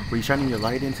 Yeah. Were you shining your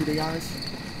light into the eyes?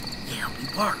 Yeah, we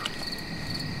were.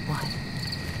 Why?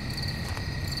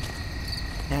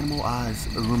 Animal eyes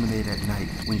illuminate at night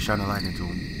when you shine a light into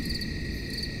them.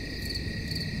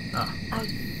 Oh. I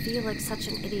feel like such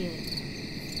an idiot.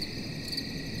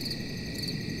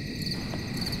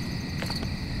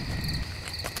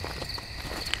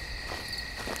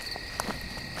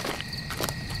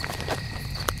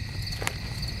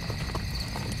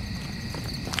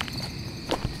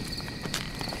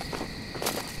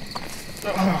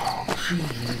 Oh,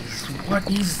 jeez. What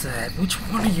is that? Which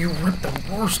one of you ripped the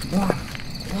worst one?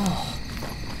 Oh.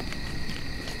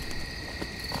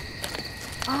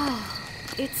 Oh,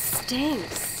 it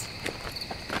stinks.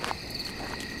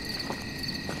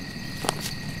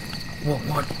 Well,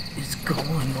 what is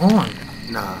going on?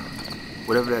 Nah.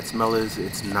 Whatever that smell is,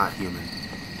 it's not human.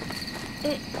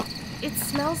 It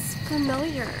smells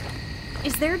familiar.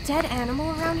 Is there a dead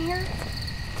animal around here?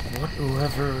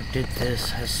 Whoever did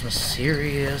this has some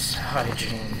serious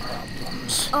hygiene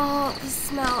problems. Oh, the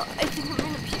smell. I think I'm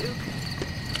gonna puke.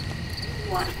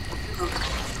 What?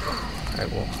 Alright,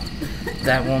 well,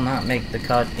 that will not make the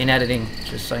cut in editing,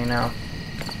 just so you know.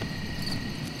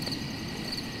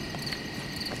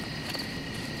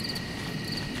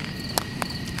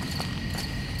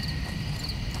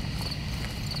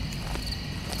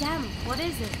 Damn, what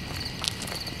is it?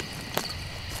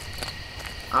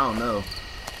 I don't know.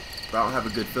 But I don't have a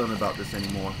good feeling about this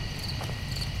anymore.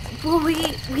 Well,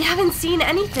 we haven't seen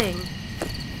anything.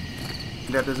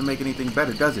 That doesn't make anything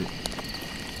better, does it?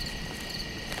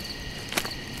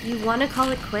 You want to call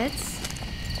it quits?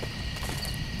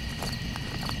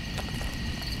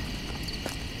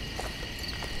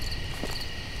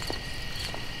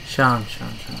 Sean.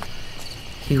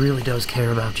 He really does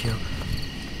care about you.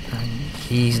 And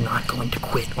he's not going to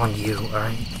quit on you,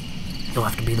 alright? You'll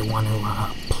have to be the one who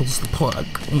pulls the plug,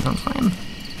 you know what I'm saying?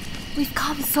 We've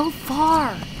come so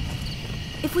far.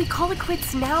 If we call it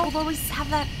quits now, we'll always have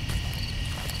that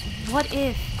what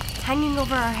if hanging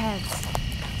over our heads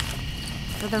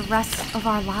for the rest of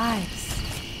our lives.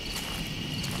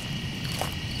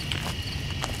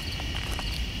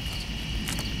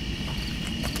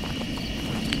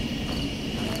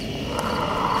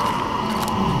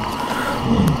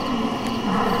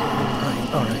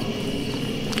 Alright.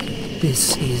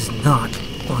 This is not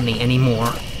funny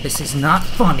anymore. This is not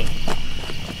funny.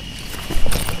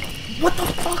 What the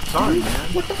fuck? Sorry,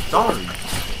 man. What the fuck?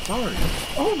 Sorry.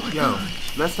 Oh my God. Yo,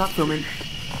 let's stop filming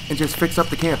and just fix up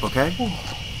the camp, okay?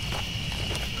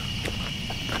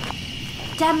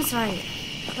 Dem's right.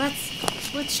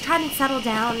 Let's try to settle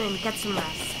down and get some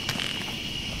rest.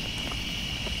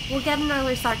 We'll get an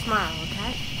early start tomorrow,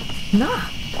 okay? Nah,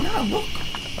 look.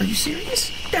 Are you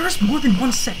serious? There is more than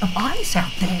one set of eyes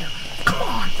out there. Come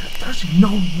on, there's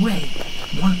no way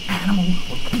one animal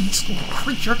or beast or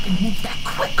creature can move that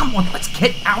quick. Come on, let's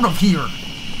get out of here.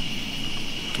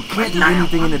 We can't do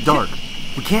anything in the dark.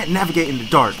 We can't navigate in the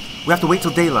dark. We have to wait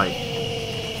till daylight.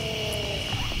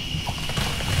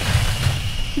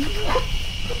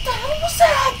 What the hell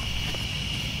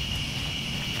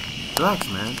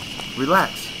Relax, man.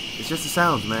 Relax. It's just the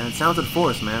sounds, man. Sounds of the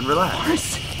forest, man. Relax.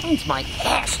 Sounds my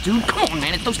ass, dude. Come on,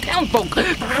 man. It's those townfolk.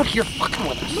 They're out here fucking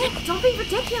with us. Nick, don't be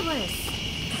ridiculous.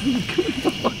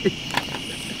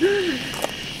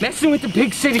 Messing with the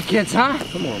big city kids, huh?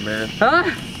 Come on, man. Huh?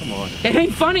 Come on. It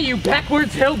ain't funny, you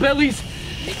backwards hillbillies.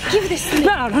 Give this to me.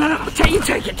 No.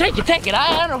 Take it.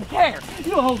 I don't care.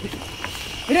 You hold it.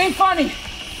 It ain't funny.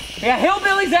 We got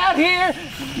hillbillies out here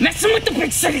messing with the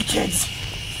big city kids.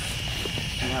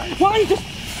 Why don't you just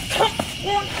come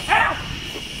on out?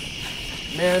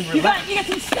 Man, relax. You got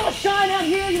some sunshine out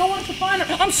here. You don't want us to find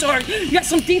her. I'm sorry. You got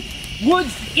some deep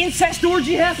woods incest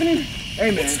orgy happening.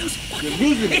 Hey, man. You're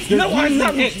losing it. No, I'm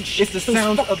not losing shit. It's the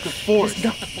sound of the forest. It's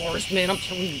not the forest, man. I'm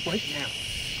telling you right now.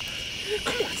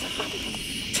 Come on, it's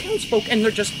the townsfolk, and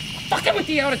they're just fucking with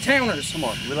the out-of-towners. Come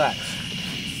on, relax.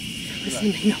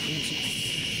 Listen to me.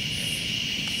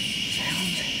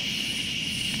 Sounds.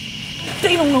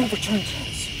 They don't overturn towns.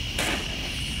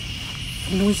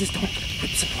 Noises don't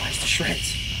rip supplies to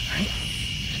shreds, right?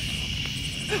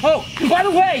 Oh, and by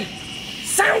the way,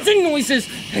 sounds and noises,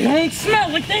 they don't smell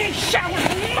like they ain't showered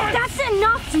in months. That's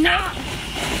enough, Nick.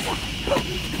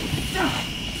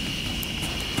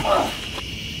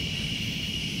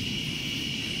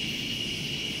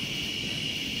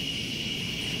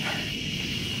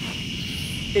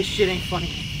 This shit ain't funny.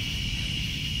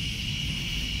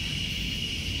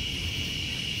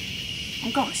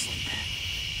 I'm going to sleep.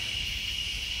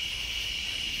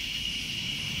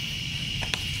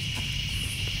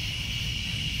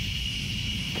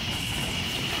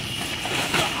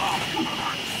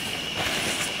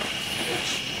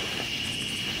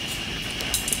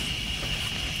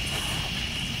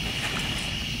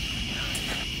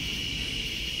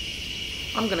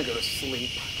 I'm gonna go to sleep.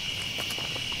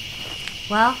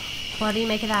 Well, what do you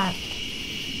make of that?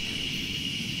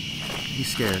 He's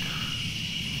scared.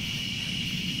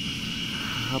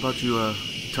 How about you,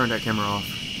 turn that camera off?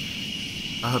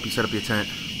 I'll help you set up your tent.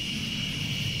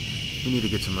 We need to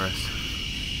get some rest.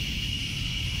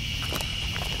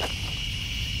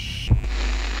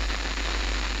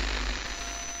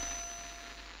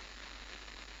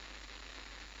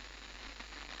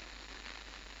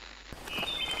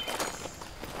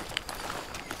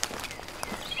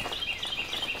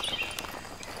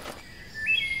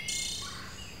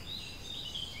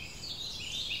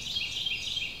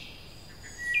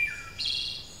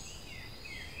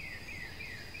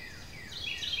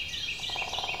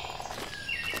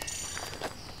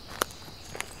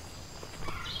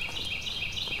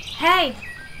 Hey,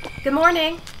 good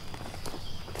morning.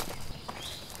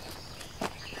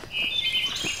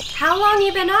 How long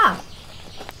you been up?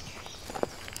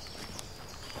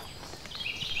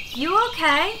 You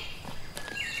okay?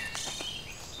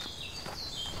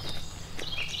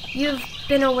 You've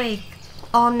been awake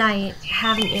all night,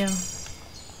 haven't you?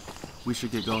 We should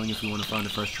get going if you want to find a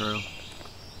fresh trail.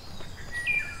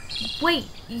 Wait,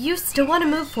 you still want to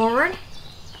move forward?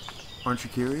 Aren't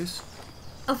you curious?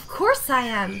 Of course I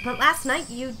am, but last night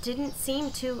you didn't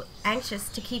seem too anxious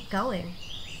to keep going.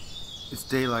 It's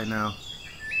daylight now.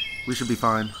 We should be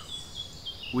fine.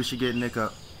 We should get Nick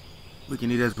up. We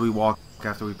can eat as we walk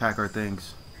after we pack our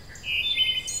things.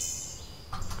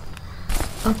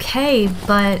 Okay,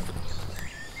 but...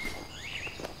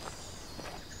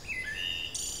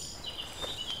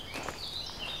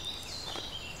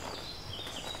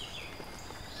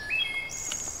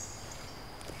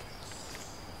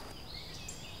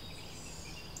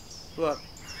 Look,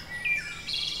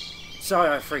 sorry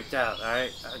I freaked out,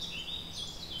 alright?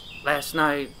 Last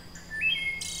night,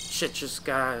 shit just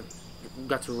got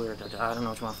too weird. I don't know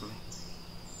what you want from me.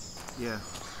 Yeah,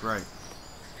 right.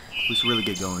 We should really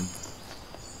get going.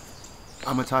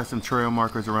 I'm gonna tie some trail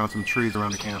markers around some trees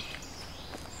around the camp.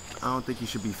 I don't think you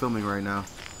should be filming right now.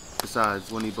 Besides,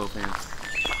 we'll need both hands.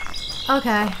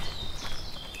 Okay.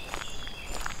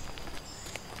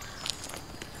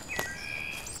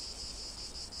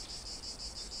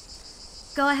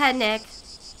 Go ahead, Nick.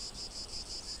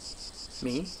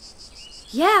 Me?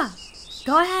 Yeah,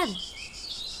 go ahead.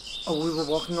 Oh, we were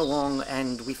walking along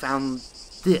and we found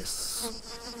this.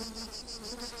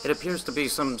 It appears to be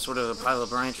some sort of pile of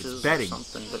branches It's bedding. or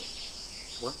something, but...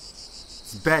 What?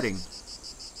 It's bedding.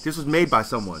 This was made by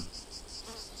someone.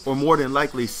 Or more than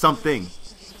likely, something.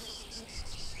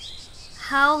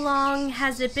 How long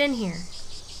has it been here?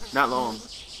 Not long.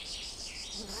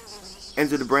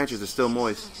 Ends of the branches are still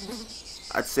moist.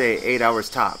 I'd say 8 hours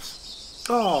tops.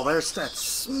 Oh, there's that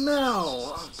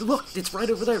smell. Look, it's right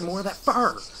over there. More of that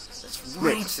fur. It's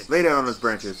Nick, rancid. lay down on those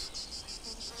branches.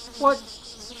 What?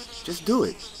 Just do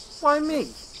it. Why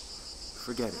me?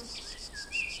 Forget it.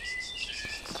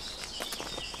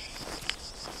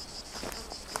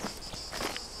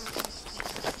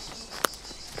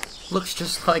 Looks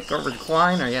just like a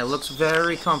recliner. Yeah, looks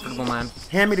very comfortable, man.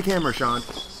 Hand me the camera, Sean.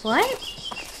 What?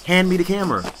 Hand me the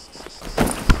camera.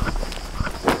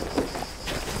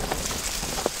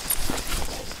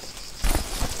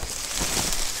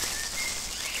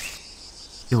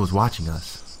 It was watching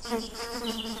us.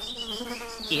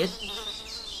 It?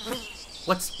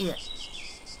 What's it?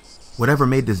 Whatever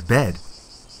made this bed.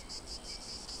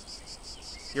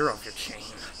 You're off your chain.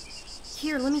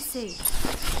 Here, let me see.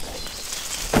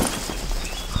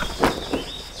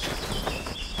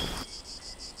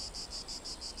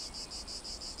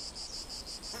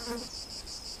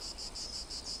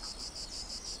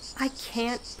 I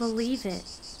can't believe it.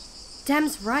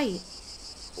 Dem's right.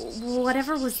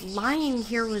 Whatever was lying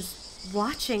here was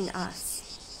watching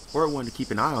us. Or it wanted to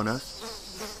keep an eye on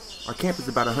us. Our camp is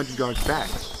about 100 yards back,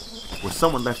 where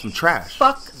someone left some trash.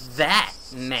 Fuck that,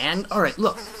 man. Alright,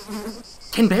 look.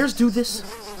 Can bears do this?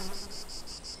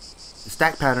 The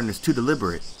stack pattern is too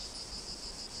deliberate.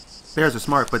 Bears are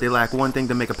smart, but they lack one thing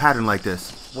to make a pattern like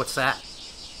this. What's that?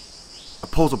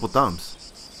 Opposable thumbs.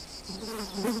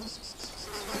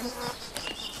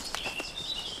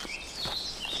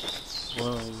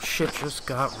 Whoa, shit just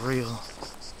got real.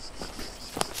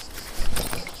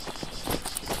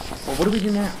 Well, what do we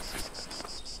do now?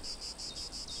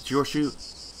 It's your shoot.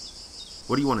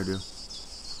 What do you want to do?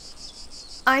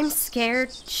 I'm scared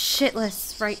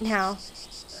shitless right now.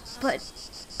 But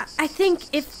I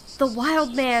think if the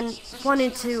wild man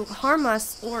wanted to harm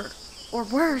us, or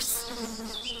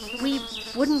worse, we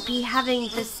wouldn't be having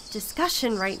this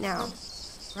discussion right now,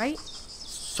 right?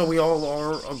 So we all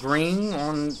are agreeing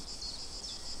on...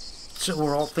 So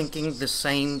we're all thinking the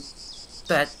same...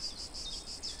 that...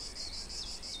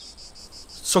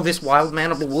 So this wild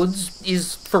man of the woods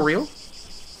is for real?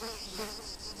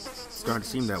 It's starting to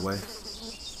seem that way.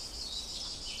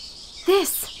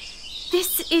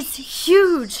 This is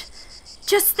huge.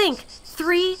 Just think,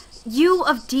 3 U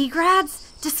of D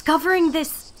grads discovering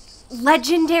this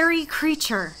legendary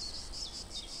creature.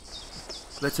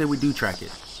 Let's say we do track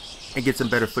it, and get some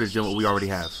better footage than what we already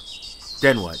have.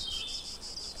 Then what?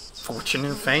 Fortune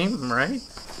and fame, right?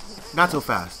 Not so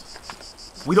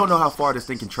fast. We don't know how far this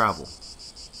thing can travel.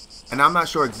 And I'm not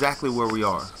sure exactly where we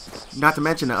are. Not to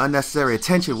mention the unnecessary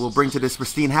attention we'll bring to this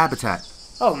pristine habitat.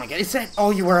 Oh my god, is that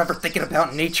all you were ever thinking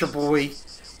about, nature boy?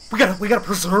 We gotta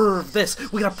preserve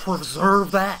this. We gotta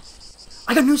preserve that.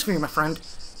 I got news for you, my friend.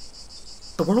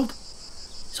 The world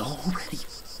is already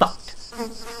fucked.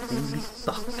 Really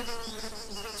fucked.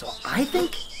 So I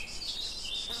think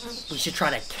we should try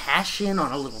to cash in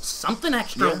on a little something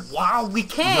extra while we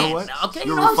can. You know what? Okay,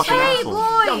 You're a fucking asshole.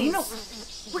 Boys! No, you know...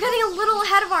 We're getting a little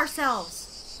ahead of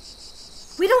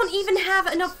ourselves. We don't even have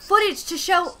enough footage to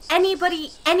show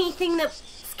anybody anything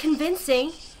that's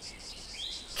convincing.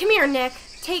 Come here, Nick.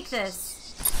 Take this.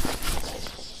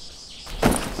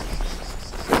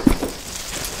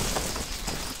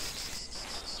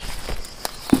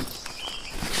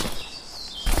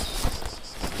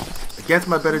 Against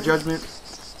my better judgment,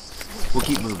 we'll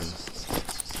keep moving.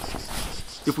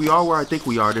 If we are where I think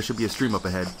we are, there should be a stream up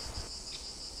ahead.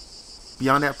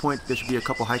 Beyond that point, there should be a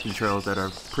couple hiking trails that are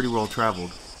pretty well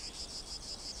traveled.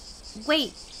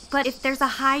 Wait, but if there's a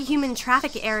high human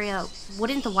traffic area,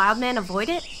 wouldn't the wild man avoid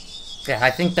it? Yeah, I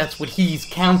think that's what he's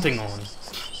counting on.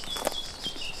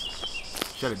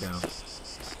 Shut it down.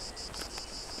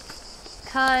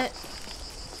 Cut.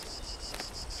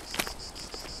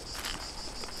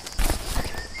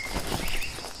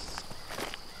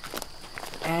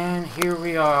 And here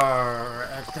we are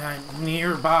at that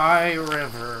nearby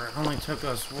river. It only took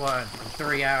us, what,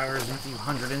 3 hours and a few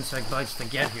hundred insect bites to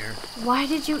get here. Why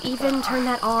did you even turn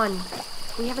that on?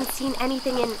 We haven't seen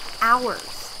anything in hours.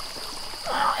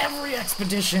 Every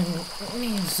expedition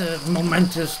needs a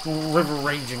momentous river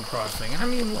raging crossing. I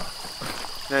mean, look.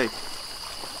 Hey,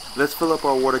 let's fill up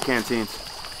our water canteens.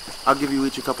 I'll give you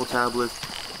each a couple tablets.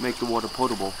 Make the water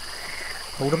potable.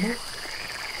 Potable?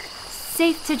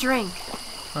 Safe to drink.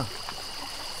 Huh.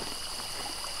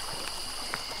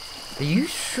 Are you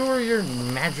sure your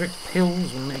magic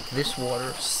pills will make this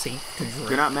water safe to drink?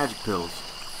 They're not magic pills.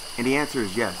 And the answer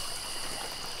is yes.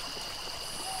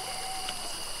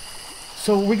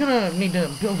 So we're gonna need to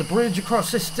build a bridge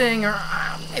across this thing, or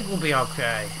maybe we'll be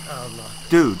okay. Look.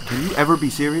 Dude, can you ever be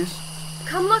serious?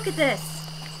 Come look at this.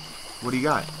 What do you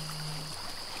got?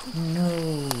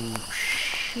 No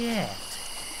shit.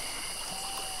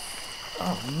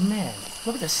 Oh man,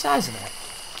 look at the size of that.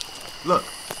 Look,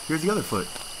 here's the other foot.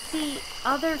 The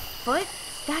other foot?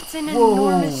 That's an Whoa.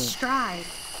 enormous stride.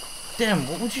 Damn,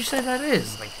 what would you say that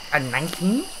is? Like a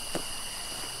 19?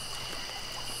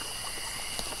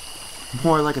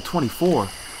 More like a 24.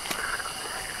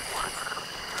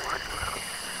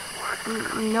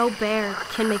 No bear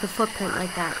can make a footprint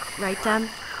like that, right, Dem?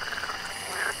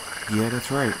 Yeah,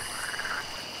 that's right.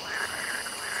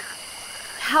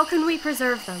 How can we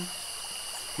preserve them?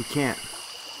 We can't.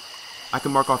 I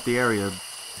can mark off the area.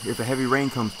 If a heavy rain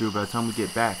comes through, by the time we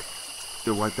get back,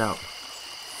 they're wiped out.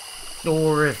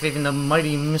 Or if even the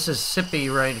mighty Mississippi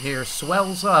right here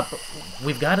swells up,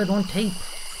 we've got it on tape.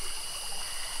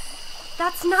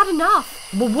 That's not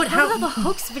enough. Well, What are the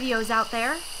hoax videos out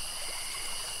there?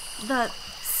 The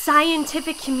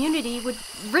scientific community would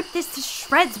rip this to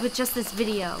shreds with just this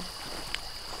video.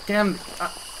 Damn,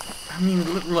 I mean,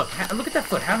 look at that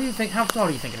foot. How tall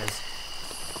do you think it is?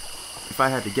 If I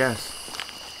had to guess,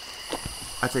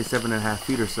 I'd say 7.5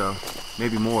 feet or so,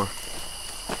 maybe more.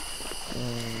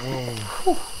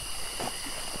 Whoa.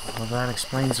 Well, that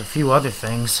explains a few other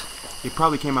things. It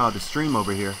probably came out of the stream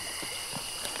over here.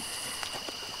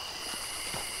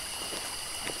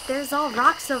 There's all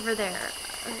rocks over there.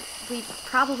 We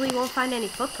probably won't find any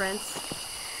footprints.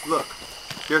 Look,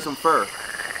 there's some fur.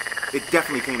 It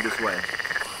definitely came this way.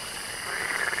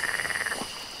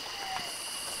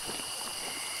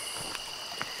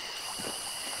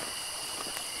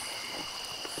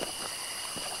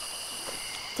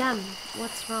 Dem,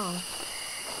 what's wrong?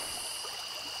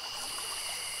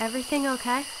 Everything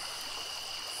okay?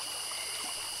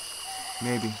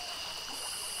 Maybe.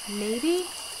 Maybe?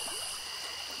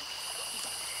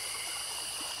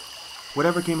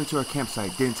 Whatever came into our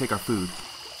campsite didn't take our food.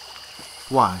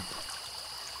 Why?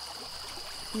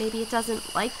 Maybe it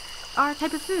doesn't like our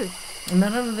type of food.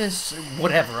 None of this,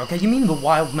 whatever, okay? You mean the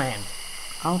wild man?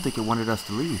 I don't think it wanted us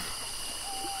to leave.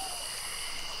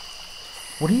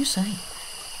 What are you saying?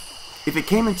 If it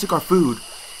came and took our food,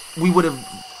 we would have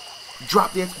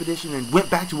dropped the expedition and went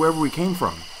back to wherever we came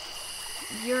from.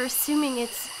 You're assuming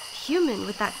it's human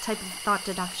with that type of thought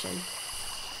deduction.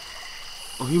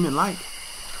 Or human-like.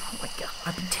 Oh my god,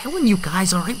 I've been telling you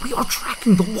guys, alright? We are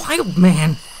tracking the wild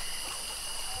man.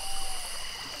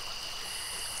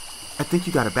 I think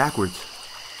you got it backwards.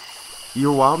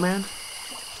 You're a wild man?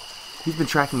 He's been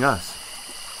tracking us.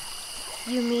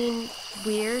 You mean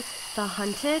we're the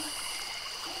hunted?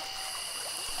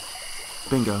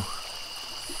 Bingo.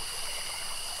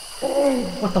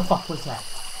 What the fuck was that?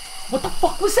 What the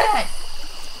fuck was that?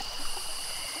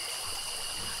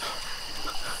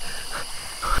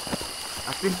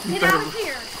 I think we Get better... out of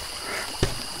here!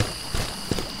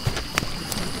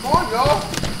 Come on, y'all.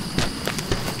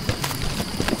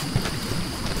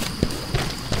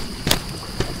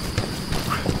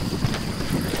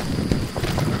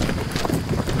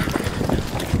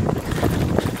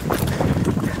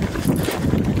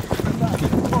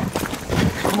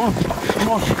 Come on!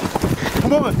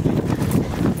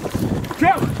 Go!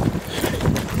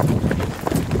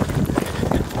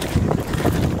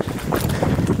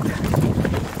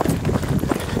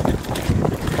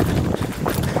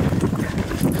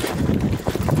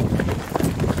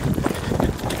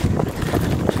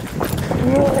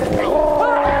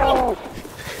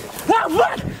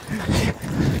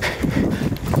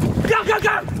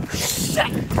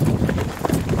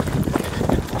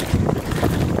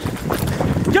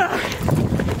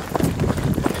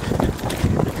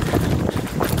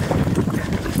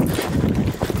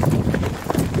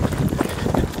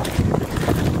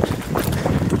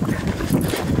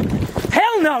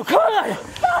 No, come on!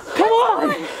 Come on!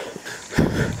 I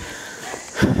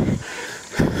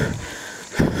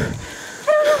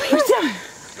don't know where he was.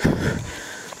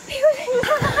 He was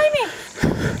behind me.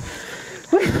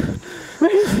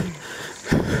 Where is he?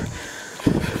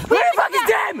 Where the fuck is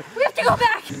Dem? We have to go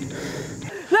back.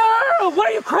 No! What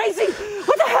are you, crazy?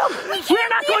 What the hell? We're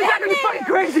not going back. Are you fucking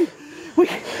crazy?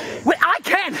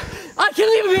 I can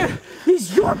leave him here.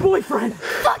 He's your boyfriend.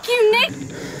 Fuck you, Nick.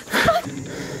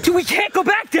 Dude, we can't go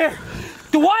back there.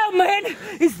 The wild man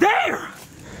is there.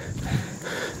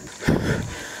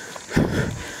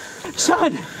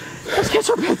 Son, let's catch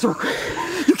our pants real quick.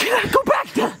 You cannot go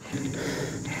back there.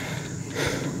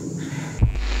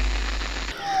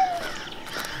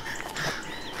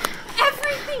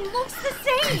 Everything looks the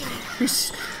same.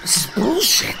 This is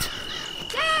bullshit.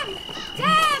 Dem!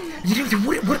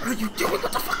 What are you doing?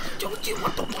 What the fuck are you doing? Do you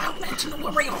want the wild man to know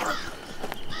where we are?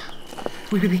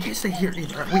 We can't stay here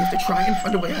either. We have to try and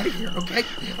find a way out of here, okay?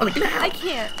 Like now. I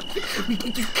can't.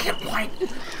 You can't whine.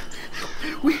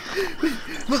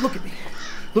 Look at me.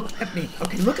 Look at me.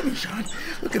 Okay, look at me, Sean.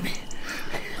 Look at me.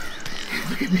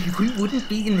 Look at me. We wouldn't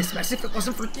be in this mess if it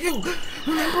wasn't for you.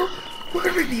 Remember? We're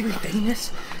going to be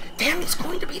famous. Damn, it's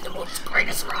going to be the most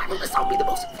greatest rivalist. I'll be the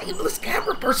most famous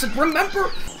camera person.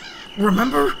 Remember?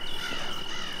 Remember?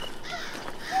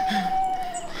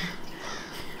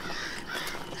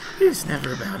 It was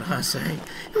never about us, eh?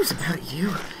 It was about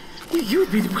you. You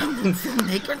would be the well-known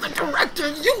filmmaker, the director.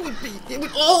 It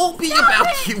would all be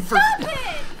about you for... Stop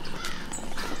it!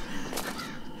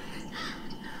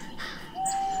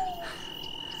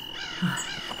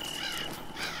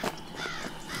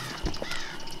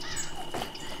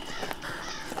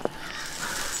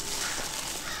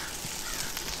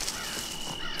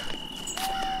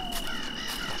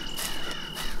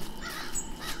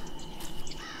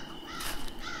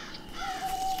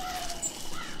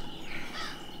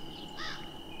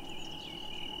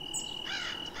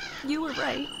 You were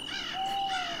right.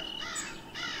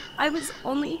 I was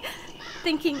only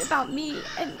thinking about me,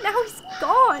 and now he's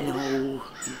gone.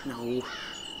 No.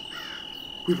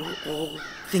 We were all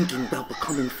thinking about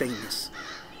becoming famous.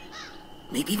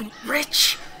 Maybe even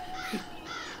rich.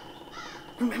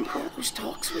 Remember all those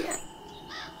talks we had?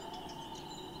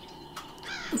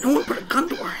 No one put a gun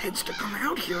to our heads to come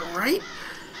out here, right?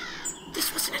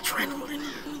 This was an adrenaline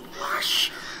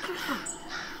rush. Come on.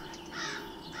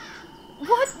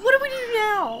 What do we do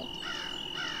now?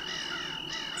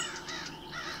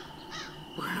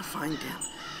 We're gonna find him.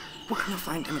 We're gonna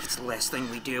find him if it's the last thing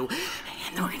we do.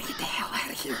 And then we're gonna get the hell out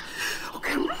of here.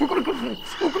 Okay, we're gonna go home.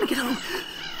 We're gonna get home.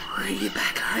 We're gonna get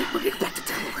back, alright? We're gonna get back to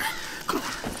Delaware. Come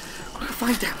on. We're gonna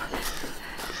find him.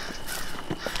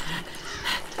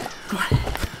 Come on.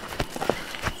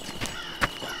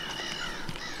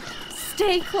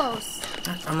 Stay close.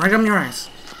 I'm right on your ass.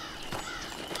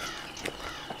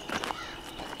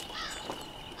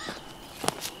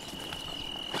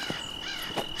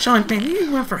 Sean, maybe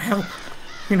you went for help,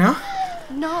 you know?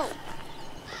 No.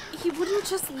 He wouldn't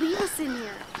just leave us in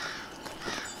here.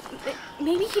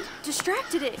 Maybe he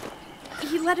distracted it.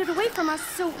 He let it away from us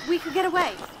so we could get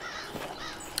away.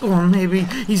 Or maybe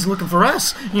he's looking for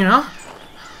us, you know?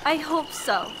 I hope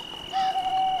so.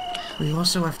 We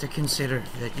also have to consider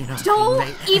that, you know... Don't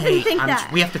even think that.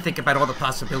 We have to think about all the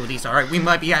possibilities, alright? We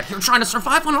might be out here trying to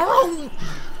survive on our own.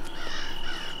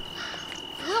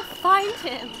 We'll find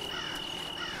him.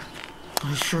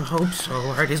 I sure hope so.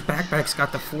 Alright, his backpack's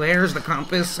got the flares, the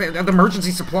compass, the emergency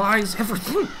supplies,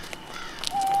 everything.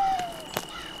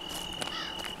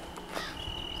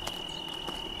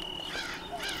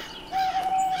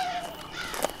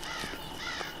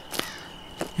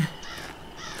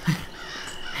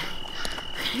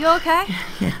 You okay?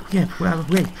 Yeah, well,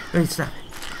 wait, stop.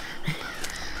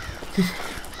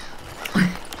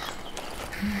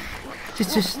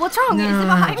 Just... What's wrong? No, Is it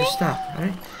behind me? Just stop,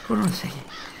 alright? Hold on a second.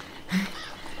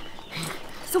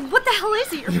 So what the hell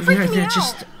is it? You're freaking me out.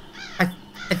 Just... I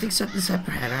think something's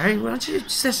happened, alright? Why don't you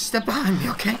just step behind me,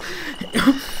 okay?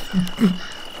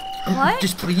 What?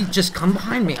 Please, just come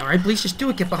behind me, alright? Please, just do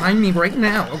it. Get behind me right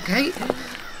now, okay?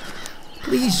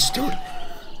 Please, just do it.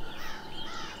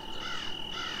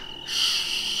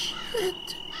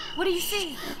 Shit. What do you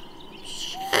see?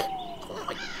 Shit. Oh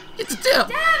my... It's Dem!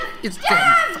 It's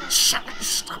Dem! Shut it!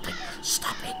 Stop it!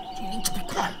 Stop it! You need to be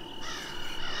quiet.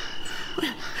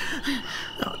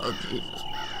 Oh, Jesus.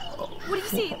 What do you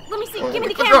see? Let me see. Give me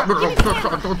the camera. Give me the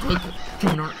camera. Don't take it.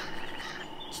 Give me the...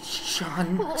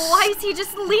 Sean... Why is he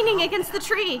just leaning against the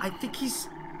tree? I think he's...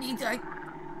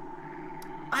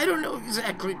 I don't know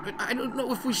exactly, but I don't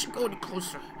know if we should go any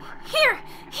closer. Here!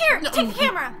 No, take the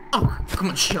camera! Oh, come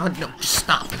on, Sean. No, just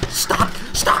stop. Stop!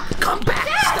 Come back!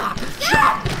 Dad!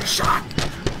 Stop! Sean!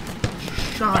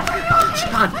 Come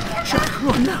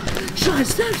on now! Sean,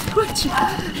 stop! Quick!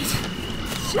 Sean!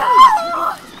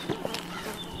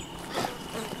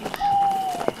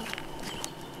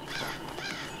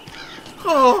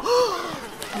 Oh!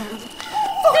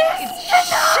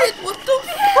 Shit! What the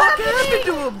fuck happened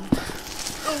to him?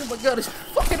 Oh my god, his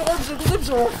fucking arms and limbs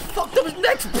are all fucked up, his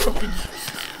neck's broken.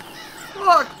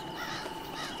 Fuck!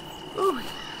 Oh,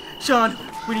 Sean,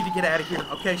 we need to get out of here,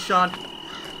 okay, Sean?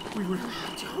 We really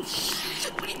need to. Oh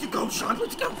shit, we need to go, Sean.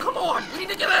 Let's go, come on! We need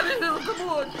to get out of here, come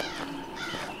on!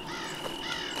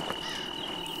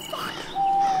 Fuck.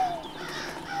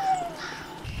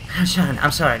 Sean,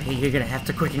 I'm sorry, you're gonna have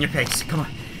to quicken your pace, come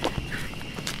on.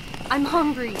 I'm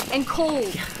hungry and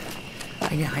cold. Yeah.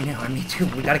 I know, me too.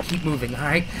 We gotta keep moving,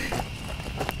 alright?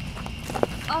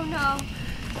 Oh no.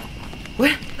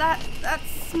 What? That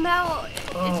smell,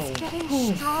 it's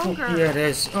getting stronger. Yeah, it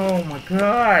is. Oh my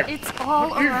god. It's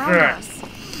all around us.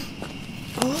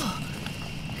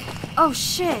 Oh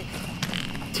shit.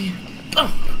 Damn.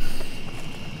 Oh.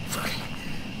 Fuck.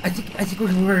 I think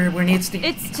we're near the...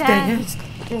 It's dead.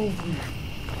 Oh.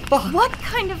 Fuck. What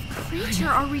kind of creature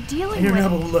are we dealing with? I don't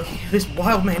know, but look, this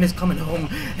wild man is coming home,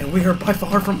 and we are by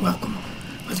far from welcome.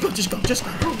 Let's go, just go.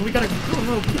 Oh, we gotta go.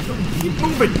 Keep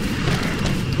moving.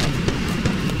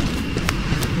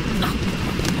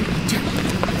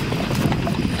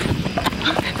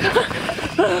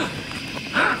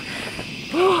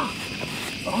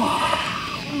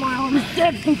 My arm is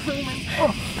dead from Freemon.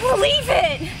 Leave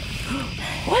it!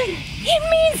 What? It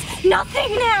means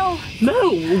nothing now!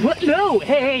 No, what? No,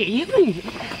 hey, it means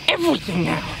everything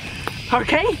now.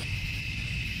 Okay?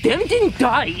 Them didn't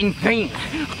die in vain.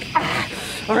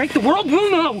 Alright, the world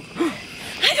will know.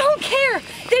 I don't care!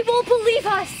 They won't believe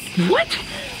us! What?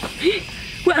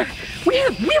 Well, we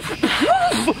have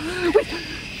proof!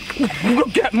 We'll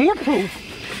get more proof.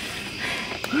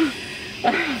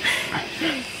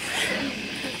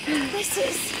 This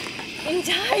is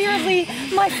entirely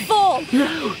my fault.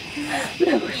 No,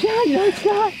 Sean, no, it's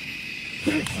not.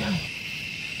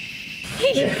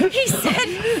 He said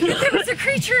that there was a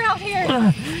creature out here.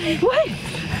 What?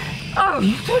 Oh,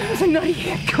 you thought he was a nutty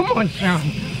head. Come on, Sean.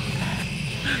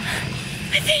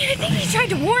 I think he tried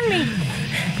to warn me.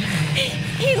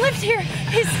 He lived here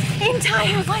his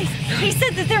entire life. He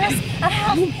said that there was a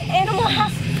half animal,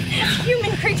 half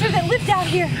human creature that lived out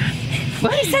here.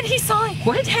 What? He said he saw it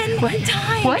 10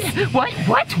 times. What?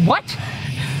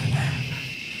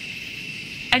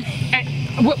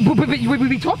 And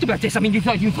we talked about this. I mean, you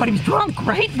thought he was drunk,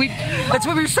 right? That's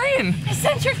what we were saying.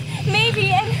 Eccentric,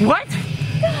 maybe. And what?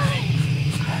 God.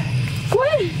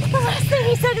 What? The last thing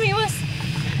he said to me was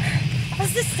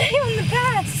to stay on the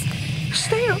paths.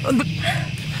 Stay on the...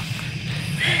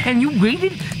 And you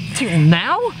waited till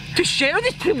now to share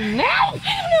this till now?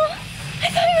 I don't know. I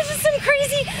thought he was just some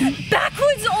crazy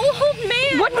backwoods old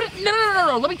man. What?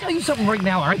 No. Let me tell you something right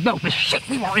now, all right? No, the shit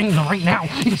we are in right now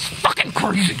is fucking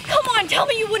crazy. Come on, tell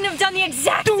me you wouldn't have done the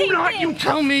exact same thing. Do not you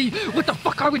tell me what the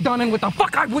fuck I would have done and what the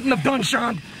fuck I wouldn't have done,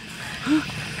 Sean.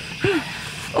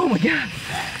 Oh my God.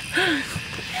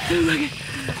 Oh my God.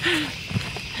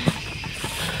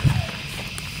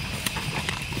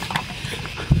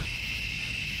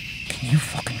 You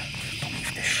fucking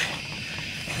believe this shit.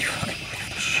 You fucking believe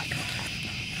this shit.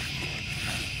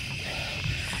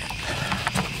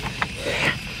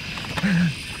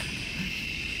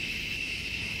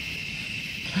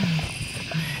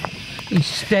 You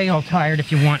stay all tired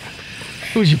if you want.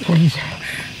 Would you please?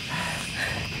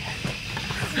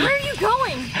 Where are you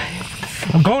going?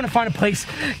 I'm going to find a place,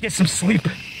 get some sleep,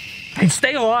 and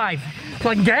stay alive so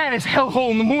I can get out of this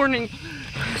hellhole in the morning.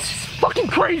 It's just fucking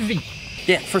crazy.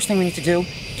 Yeah, first thing we need to do,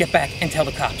 get back and tell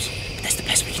the cops. But that's the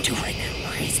best we can do right now,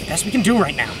 okay? It's the best we can do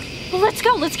right now. Well, let's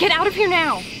go. Let's get out of here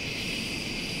now.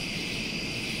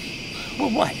 Well,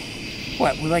 what?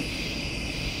 What, we're like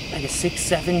a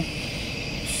 6-7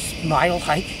 mile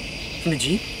hike from the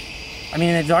Jeep? I mean,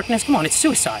 in the darkness? Come on, it's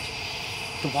suicide.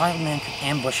 The wild man could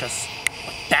ambush us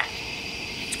like that.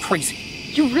 It's crazy.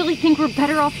 You really think we're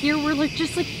better off here? We're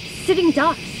just like sitting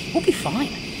ducks. We'll be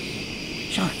fine.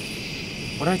 Sean,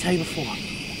 what did I tell you before?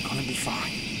 We're gonna be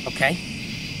fine, okay?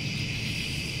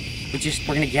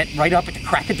 We're gonna get right up at the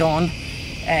crack of dawn,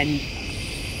 and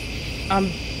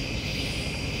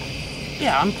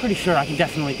yeah, I'm pretty sure I can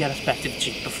definitely get us back to the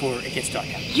Jeep before it gets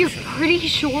dark out. You're pretty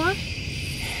sure?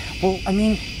 Well, I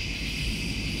mean,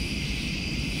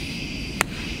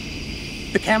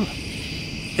 the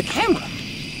camera.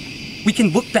 We can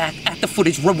look back at the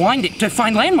footage, rewind it to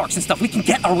find landmarks and stuff. We can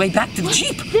get our way back to the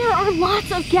Jeep. There are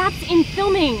lots of gaps in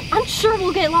filming. I'm sure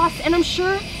we'll get lost, and I'm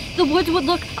sure the woods would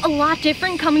look a lot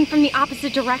different coming from the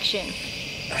opposite direction.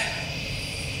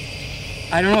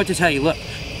 I don't know what to tell you. Look,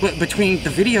 between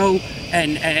the video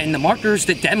and the markers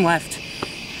that Dem left,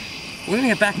 we're gonna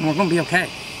get back and we're gonna be okay.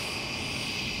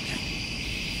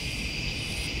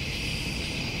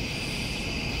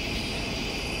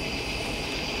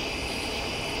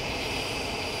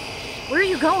 Where are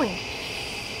you going?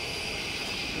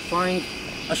 Find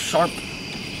a sharp,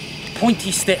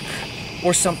 pointy stick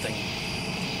or something.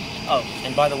 Oh,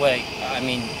 and by the way, I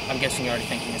mean, I'm guessing you're already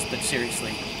thinking this, but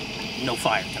seriously, no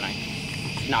fire tonight.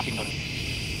 Not be putting.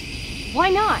 Why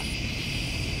not?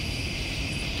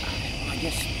 I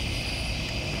guess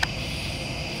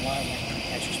wildlife can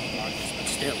catch us with markers, but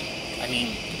still, I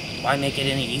mean, why make it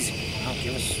any easier? You know,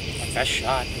 give us our best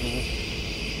shot. I mean,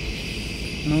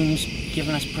 moon's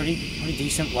giving us pretty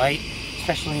decent light,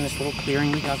 especially in this little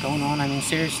clearing we got going on. I mean,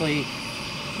 seriously,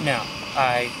 no.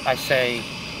 I say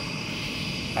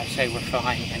we're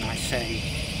fine, and I say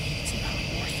it's not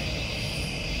worth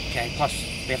it. Okay. Plus,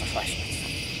 we have a flashlight.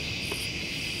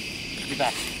 Be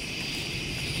back.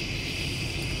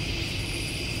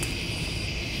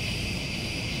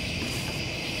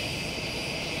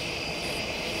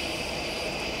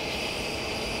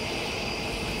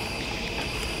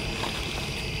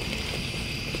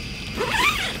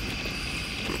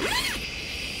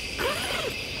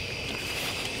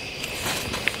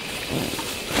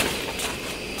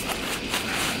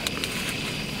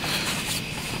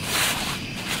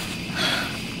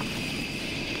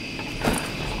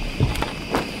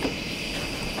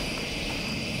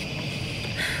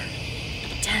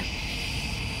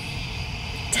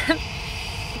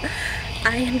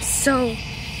 I am so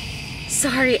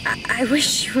sorry. I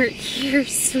wish you were here,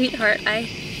 sweetheart. I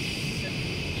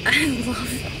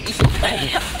love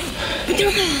you.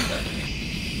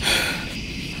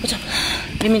 What's up?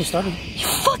 I didn't mean to start it. You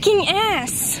fucking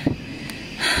ass!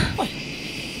 What?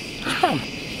 What's the problem?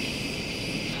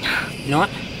 You know what?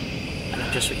 I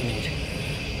know just what you need.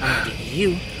 I'm gonna get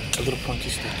you a little pointy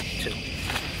stick, too.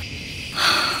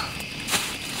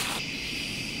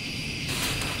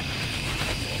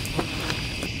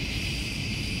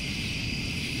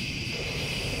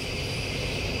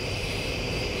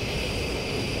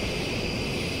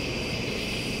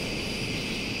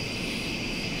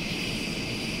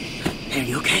 Are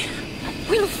you okay?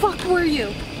 Where the fuck were you?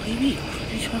 What do you mean?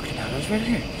 What are you talking about? I was right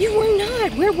here. You were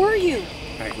not. Where were you?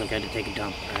 Alright, look, I had to take a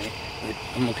dump, alright?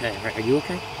 I'm okay. Are you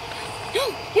okay?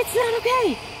 No, it's not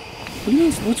okay. What do you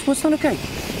mean? What's not okay?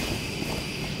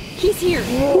 He's here.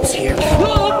 Who's here?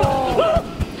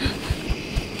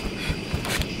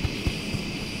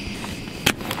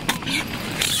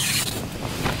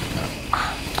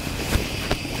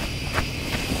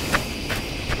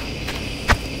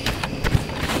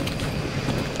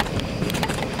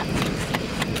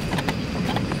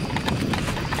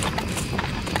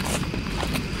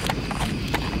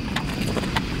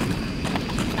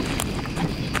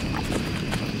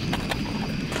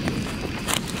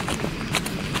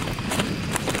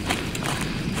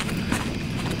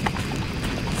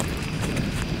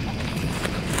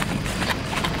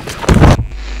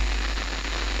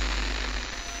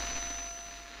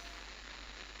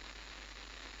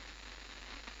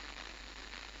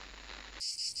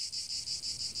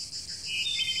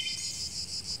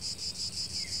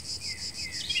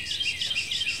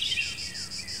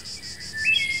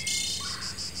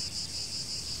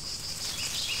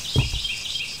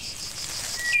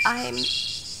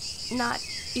 I'm not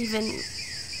even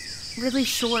really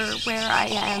sure where I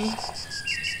am.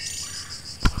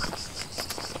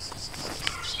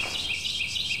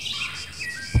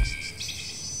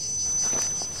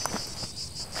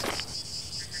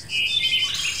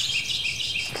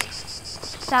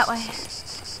 That way.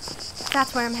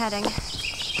 That's where I'm heading.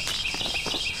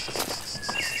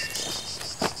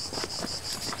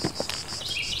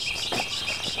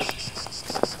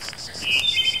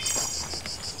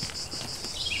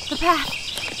 The path.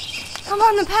 I'm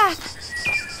on the path.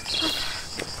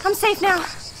 I'm safe now.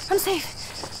 I'm safe.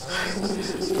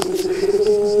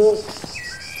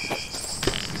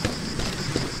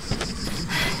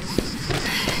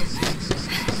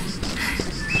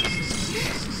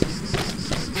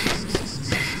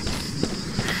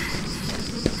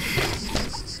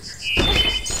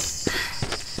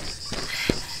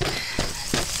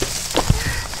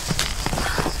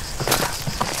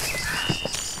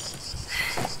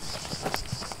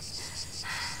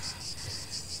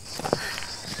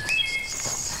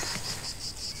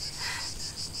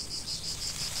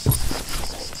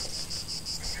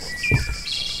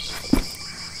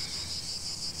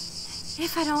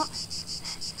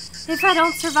 If I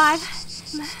don't survive,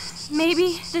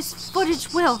 maybe this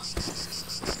footage will.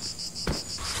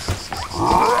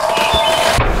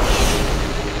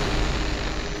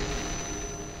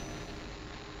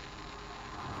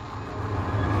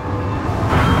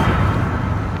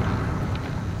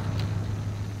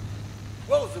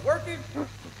 Well, is it working?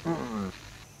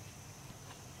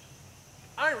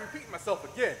 I ain't repeating myself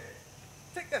again.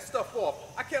 Take that stuff off.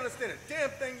 I can't understand a damn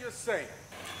thing you're saying.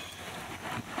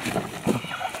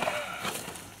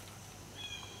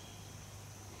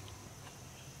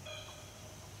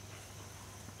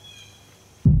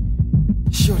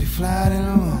 Shorty fly in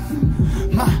the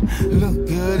room, ma look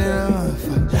good in the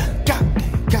room.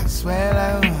 Goddamn, got sweat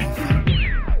like a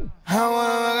motherfucker. I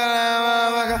wanna rock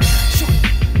like a motherfucker. Shorty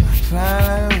fly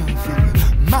like a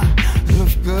motherfucker, ma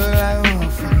look good like a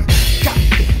motherfucker.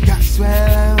 Goddamn, got sweat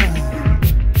like a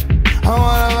motherfucker. I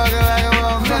wanna rock like a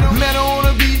motherfucker. Met her on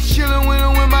the beach, chillin'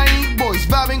 with my ink boys,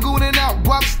 vibing, gooning out,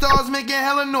 rock stars making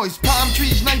hella noise. Palm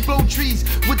trees, night blow trees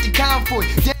with the convoy.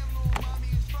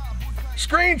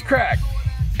 Screen's cracked.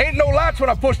 Ain't no lights when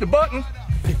I push the button.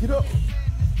 Pick it up.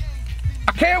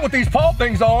 I can't with these paw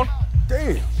things on.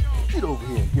 Damn. Get over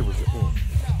here and give us a hand.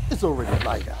 It's already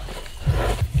light out.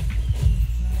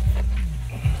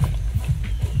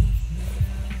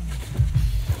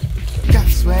 Got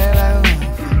sweat like a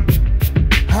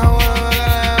motherfucker. I wanna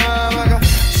rock like a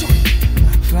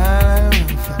motherfucker. Fly like a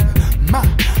motherfucker. Ma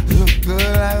look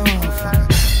good like a motherfucker.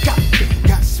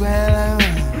 Got sweat like a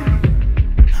motherfucker.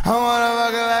 I wanna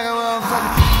rock like a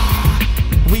motherfucker.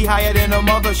 We higher than a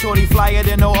her mother. Shorty flyer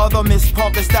than no other. Miss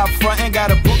Parker, stop frontin',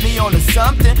 gotta put me on to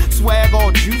something. Swag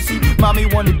all juicy, mommy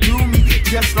wanna do me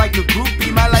just like a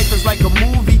groupie. My life is like a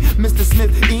movie. Mr.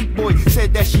 Smith, Ink Boy,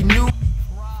 said that she knew.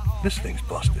 This thing's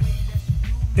busted.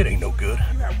 It ain't no good.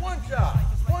 You had one job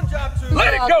to...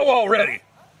 Let it go already!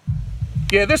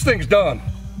 Yeah, this thing's done.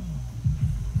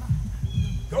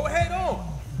 Go ahead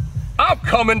on. I'm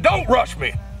coming, don't rush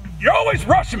me. You're always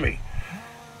rushing me.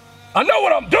 I know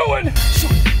what I'm doing.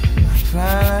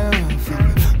 Fly like a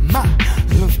motherfucker. Ma,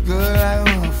 look good like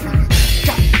a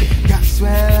motherfucker. Got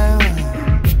swag like a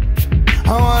motherfucker. I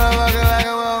wanna fuck it like a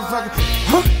motherfucker.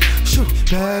 Huh? Shoot,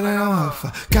 bad than a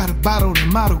motherfucker. Got a bottle, the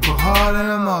model go hard than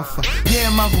a motherfucker. Yeah,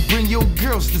 I'm gonna bring your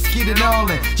girls, let's get it all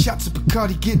in. Shots of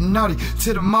Bacardi, getting naughty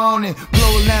till the morning.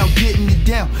 Blow it loud, getting it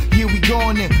down. Yeah, we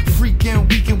going in. Freaking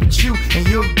weekend with you and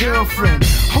your girlfriend.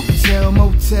 Hotel,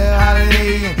 motel,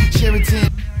 holiday in Sheraton.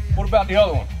 What about the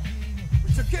other one?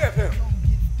 We took care of him.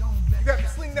 You got to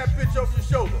sling that bitch over your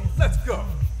shoulder. Let's go.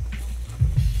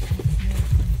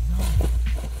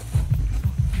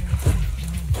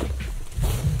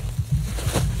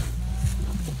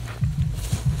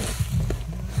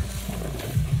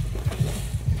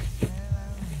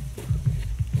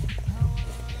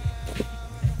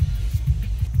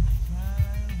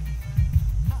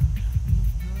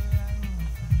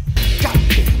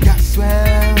 Got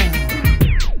swag.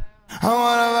 I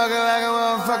wanna fuck it like a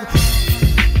motherfucker.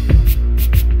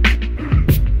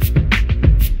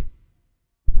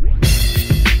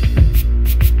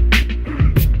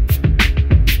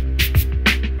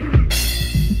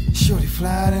 Shorty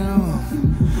fly in the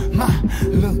room. Ma,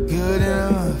 look good in a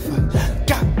motherfucker.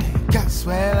 Got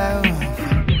swag like a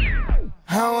motherfucker.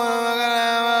 I wanna fuck it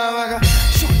like a motherfucker.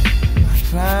 Shorty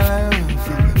fly like a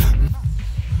motherfucker.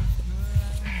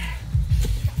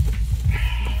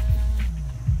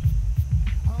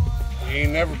 You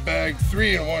ain't never bagged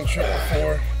 3 in one trip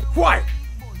before. Quiet.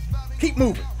 Keep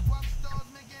moving.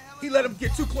 He let him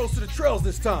get too close to the trails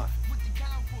this time.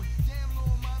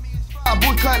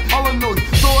 Boycott all I know.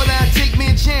 Throw it out, take me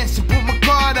a chance to put my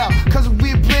card out. Cause if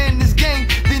we're playing this game,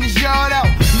 then it's yard out.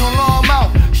 No alarm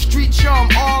out. Street charm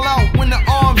all out when the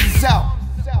arms is out.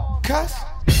 Cuss?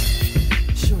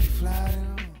 Shorty fly.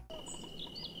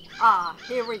 Ah,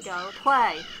 here we go.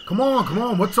 Play. Come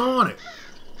on, what's on it?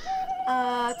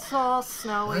 It's all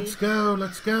snowy. Let's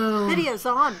go. Video's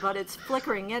on, but it's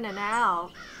flickering in and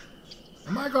out.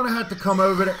 Am I gonna have to come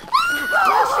over there?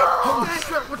 Oh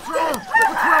shit, what's wrong?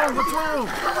 What's wrong?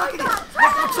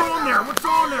 What's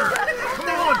on there? Come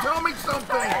on, tell me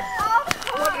something.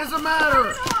 What is the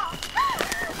matter?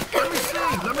 Let me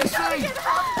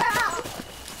see.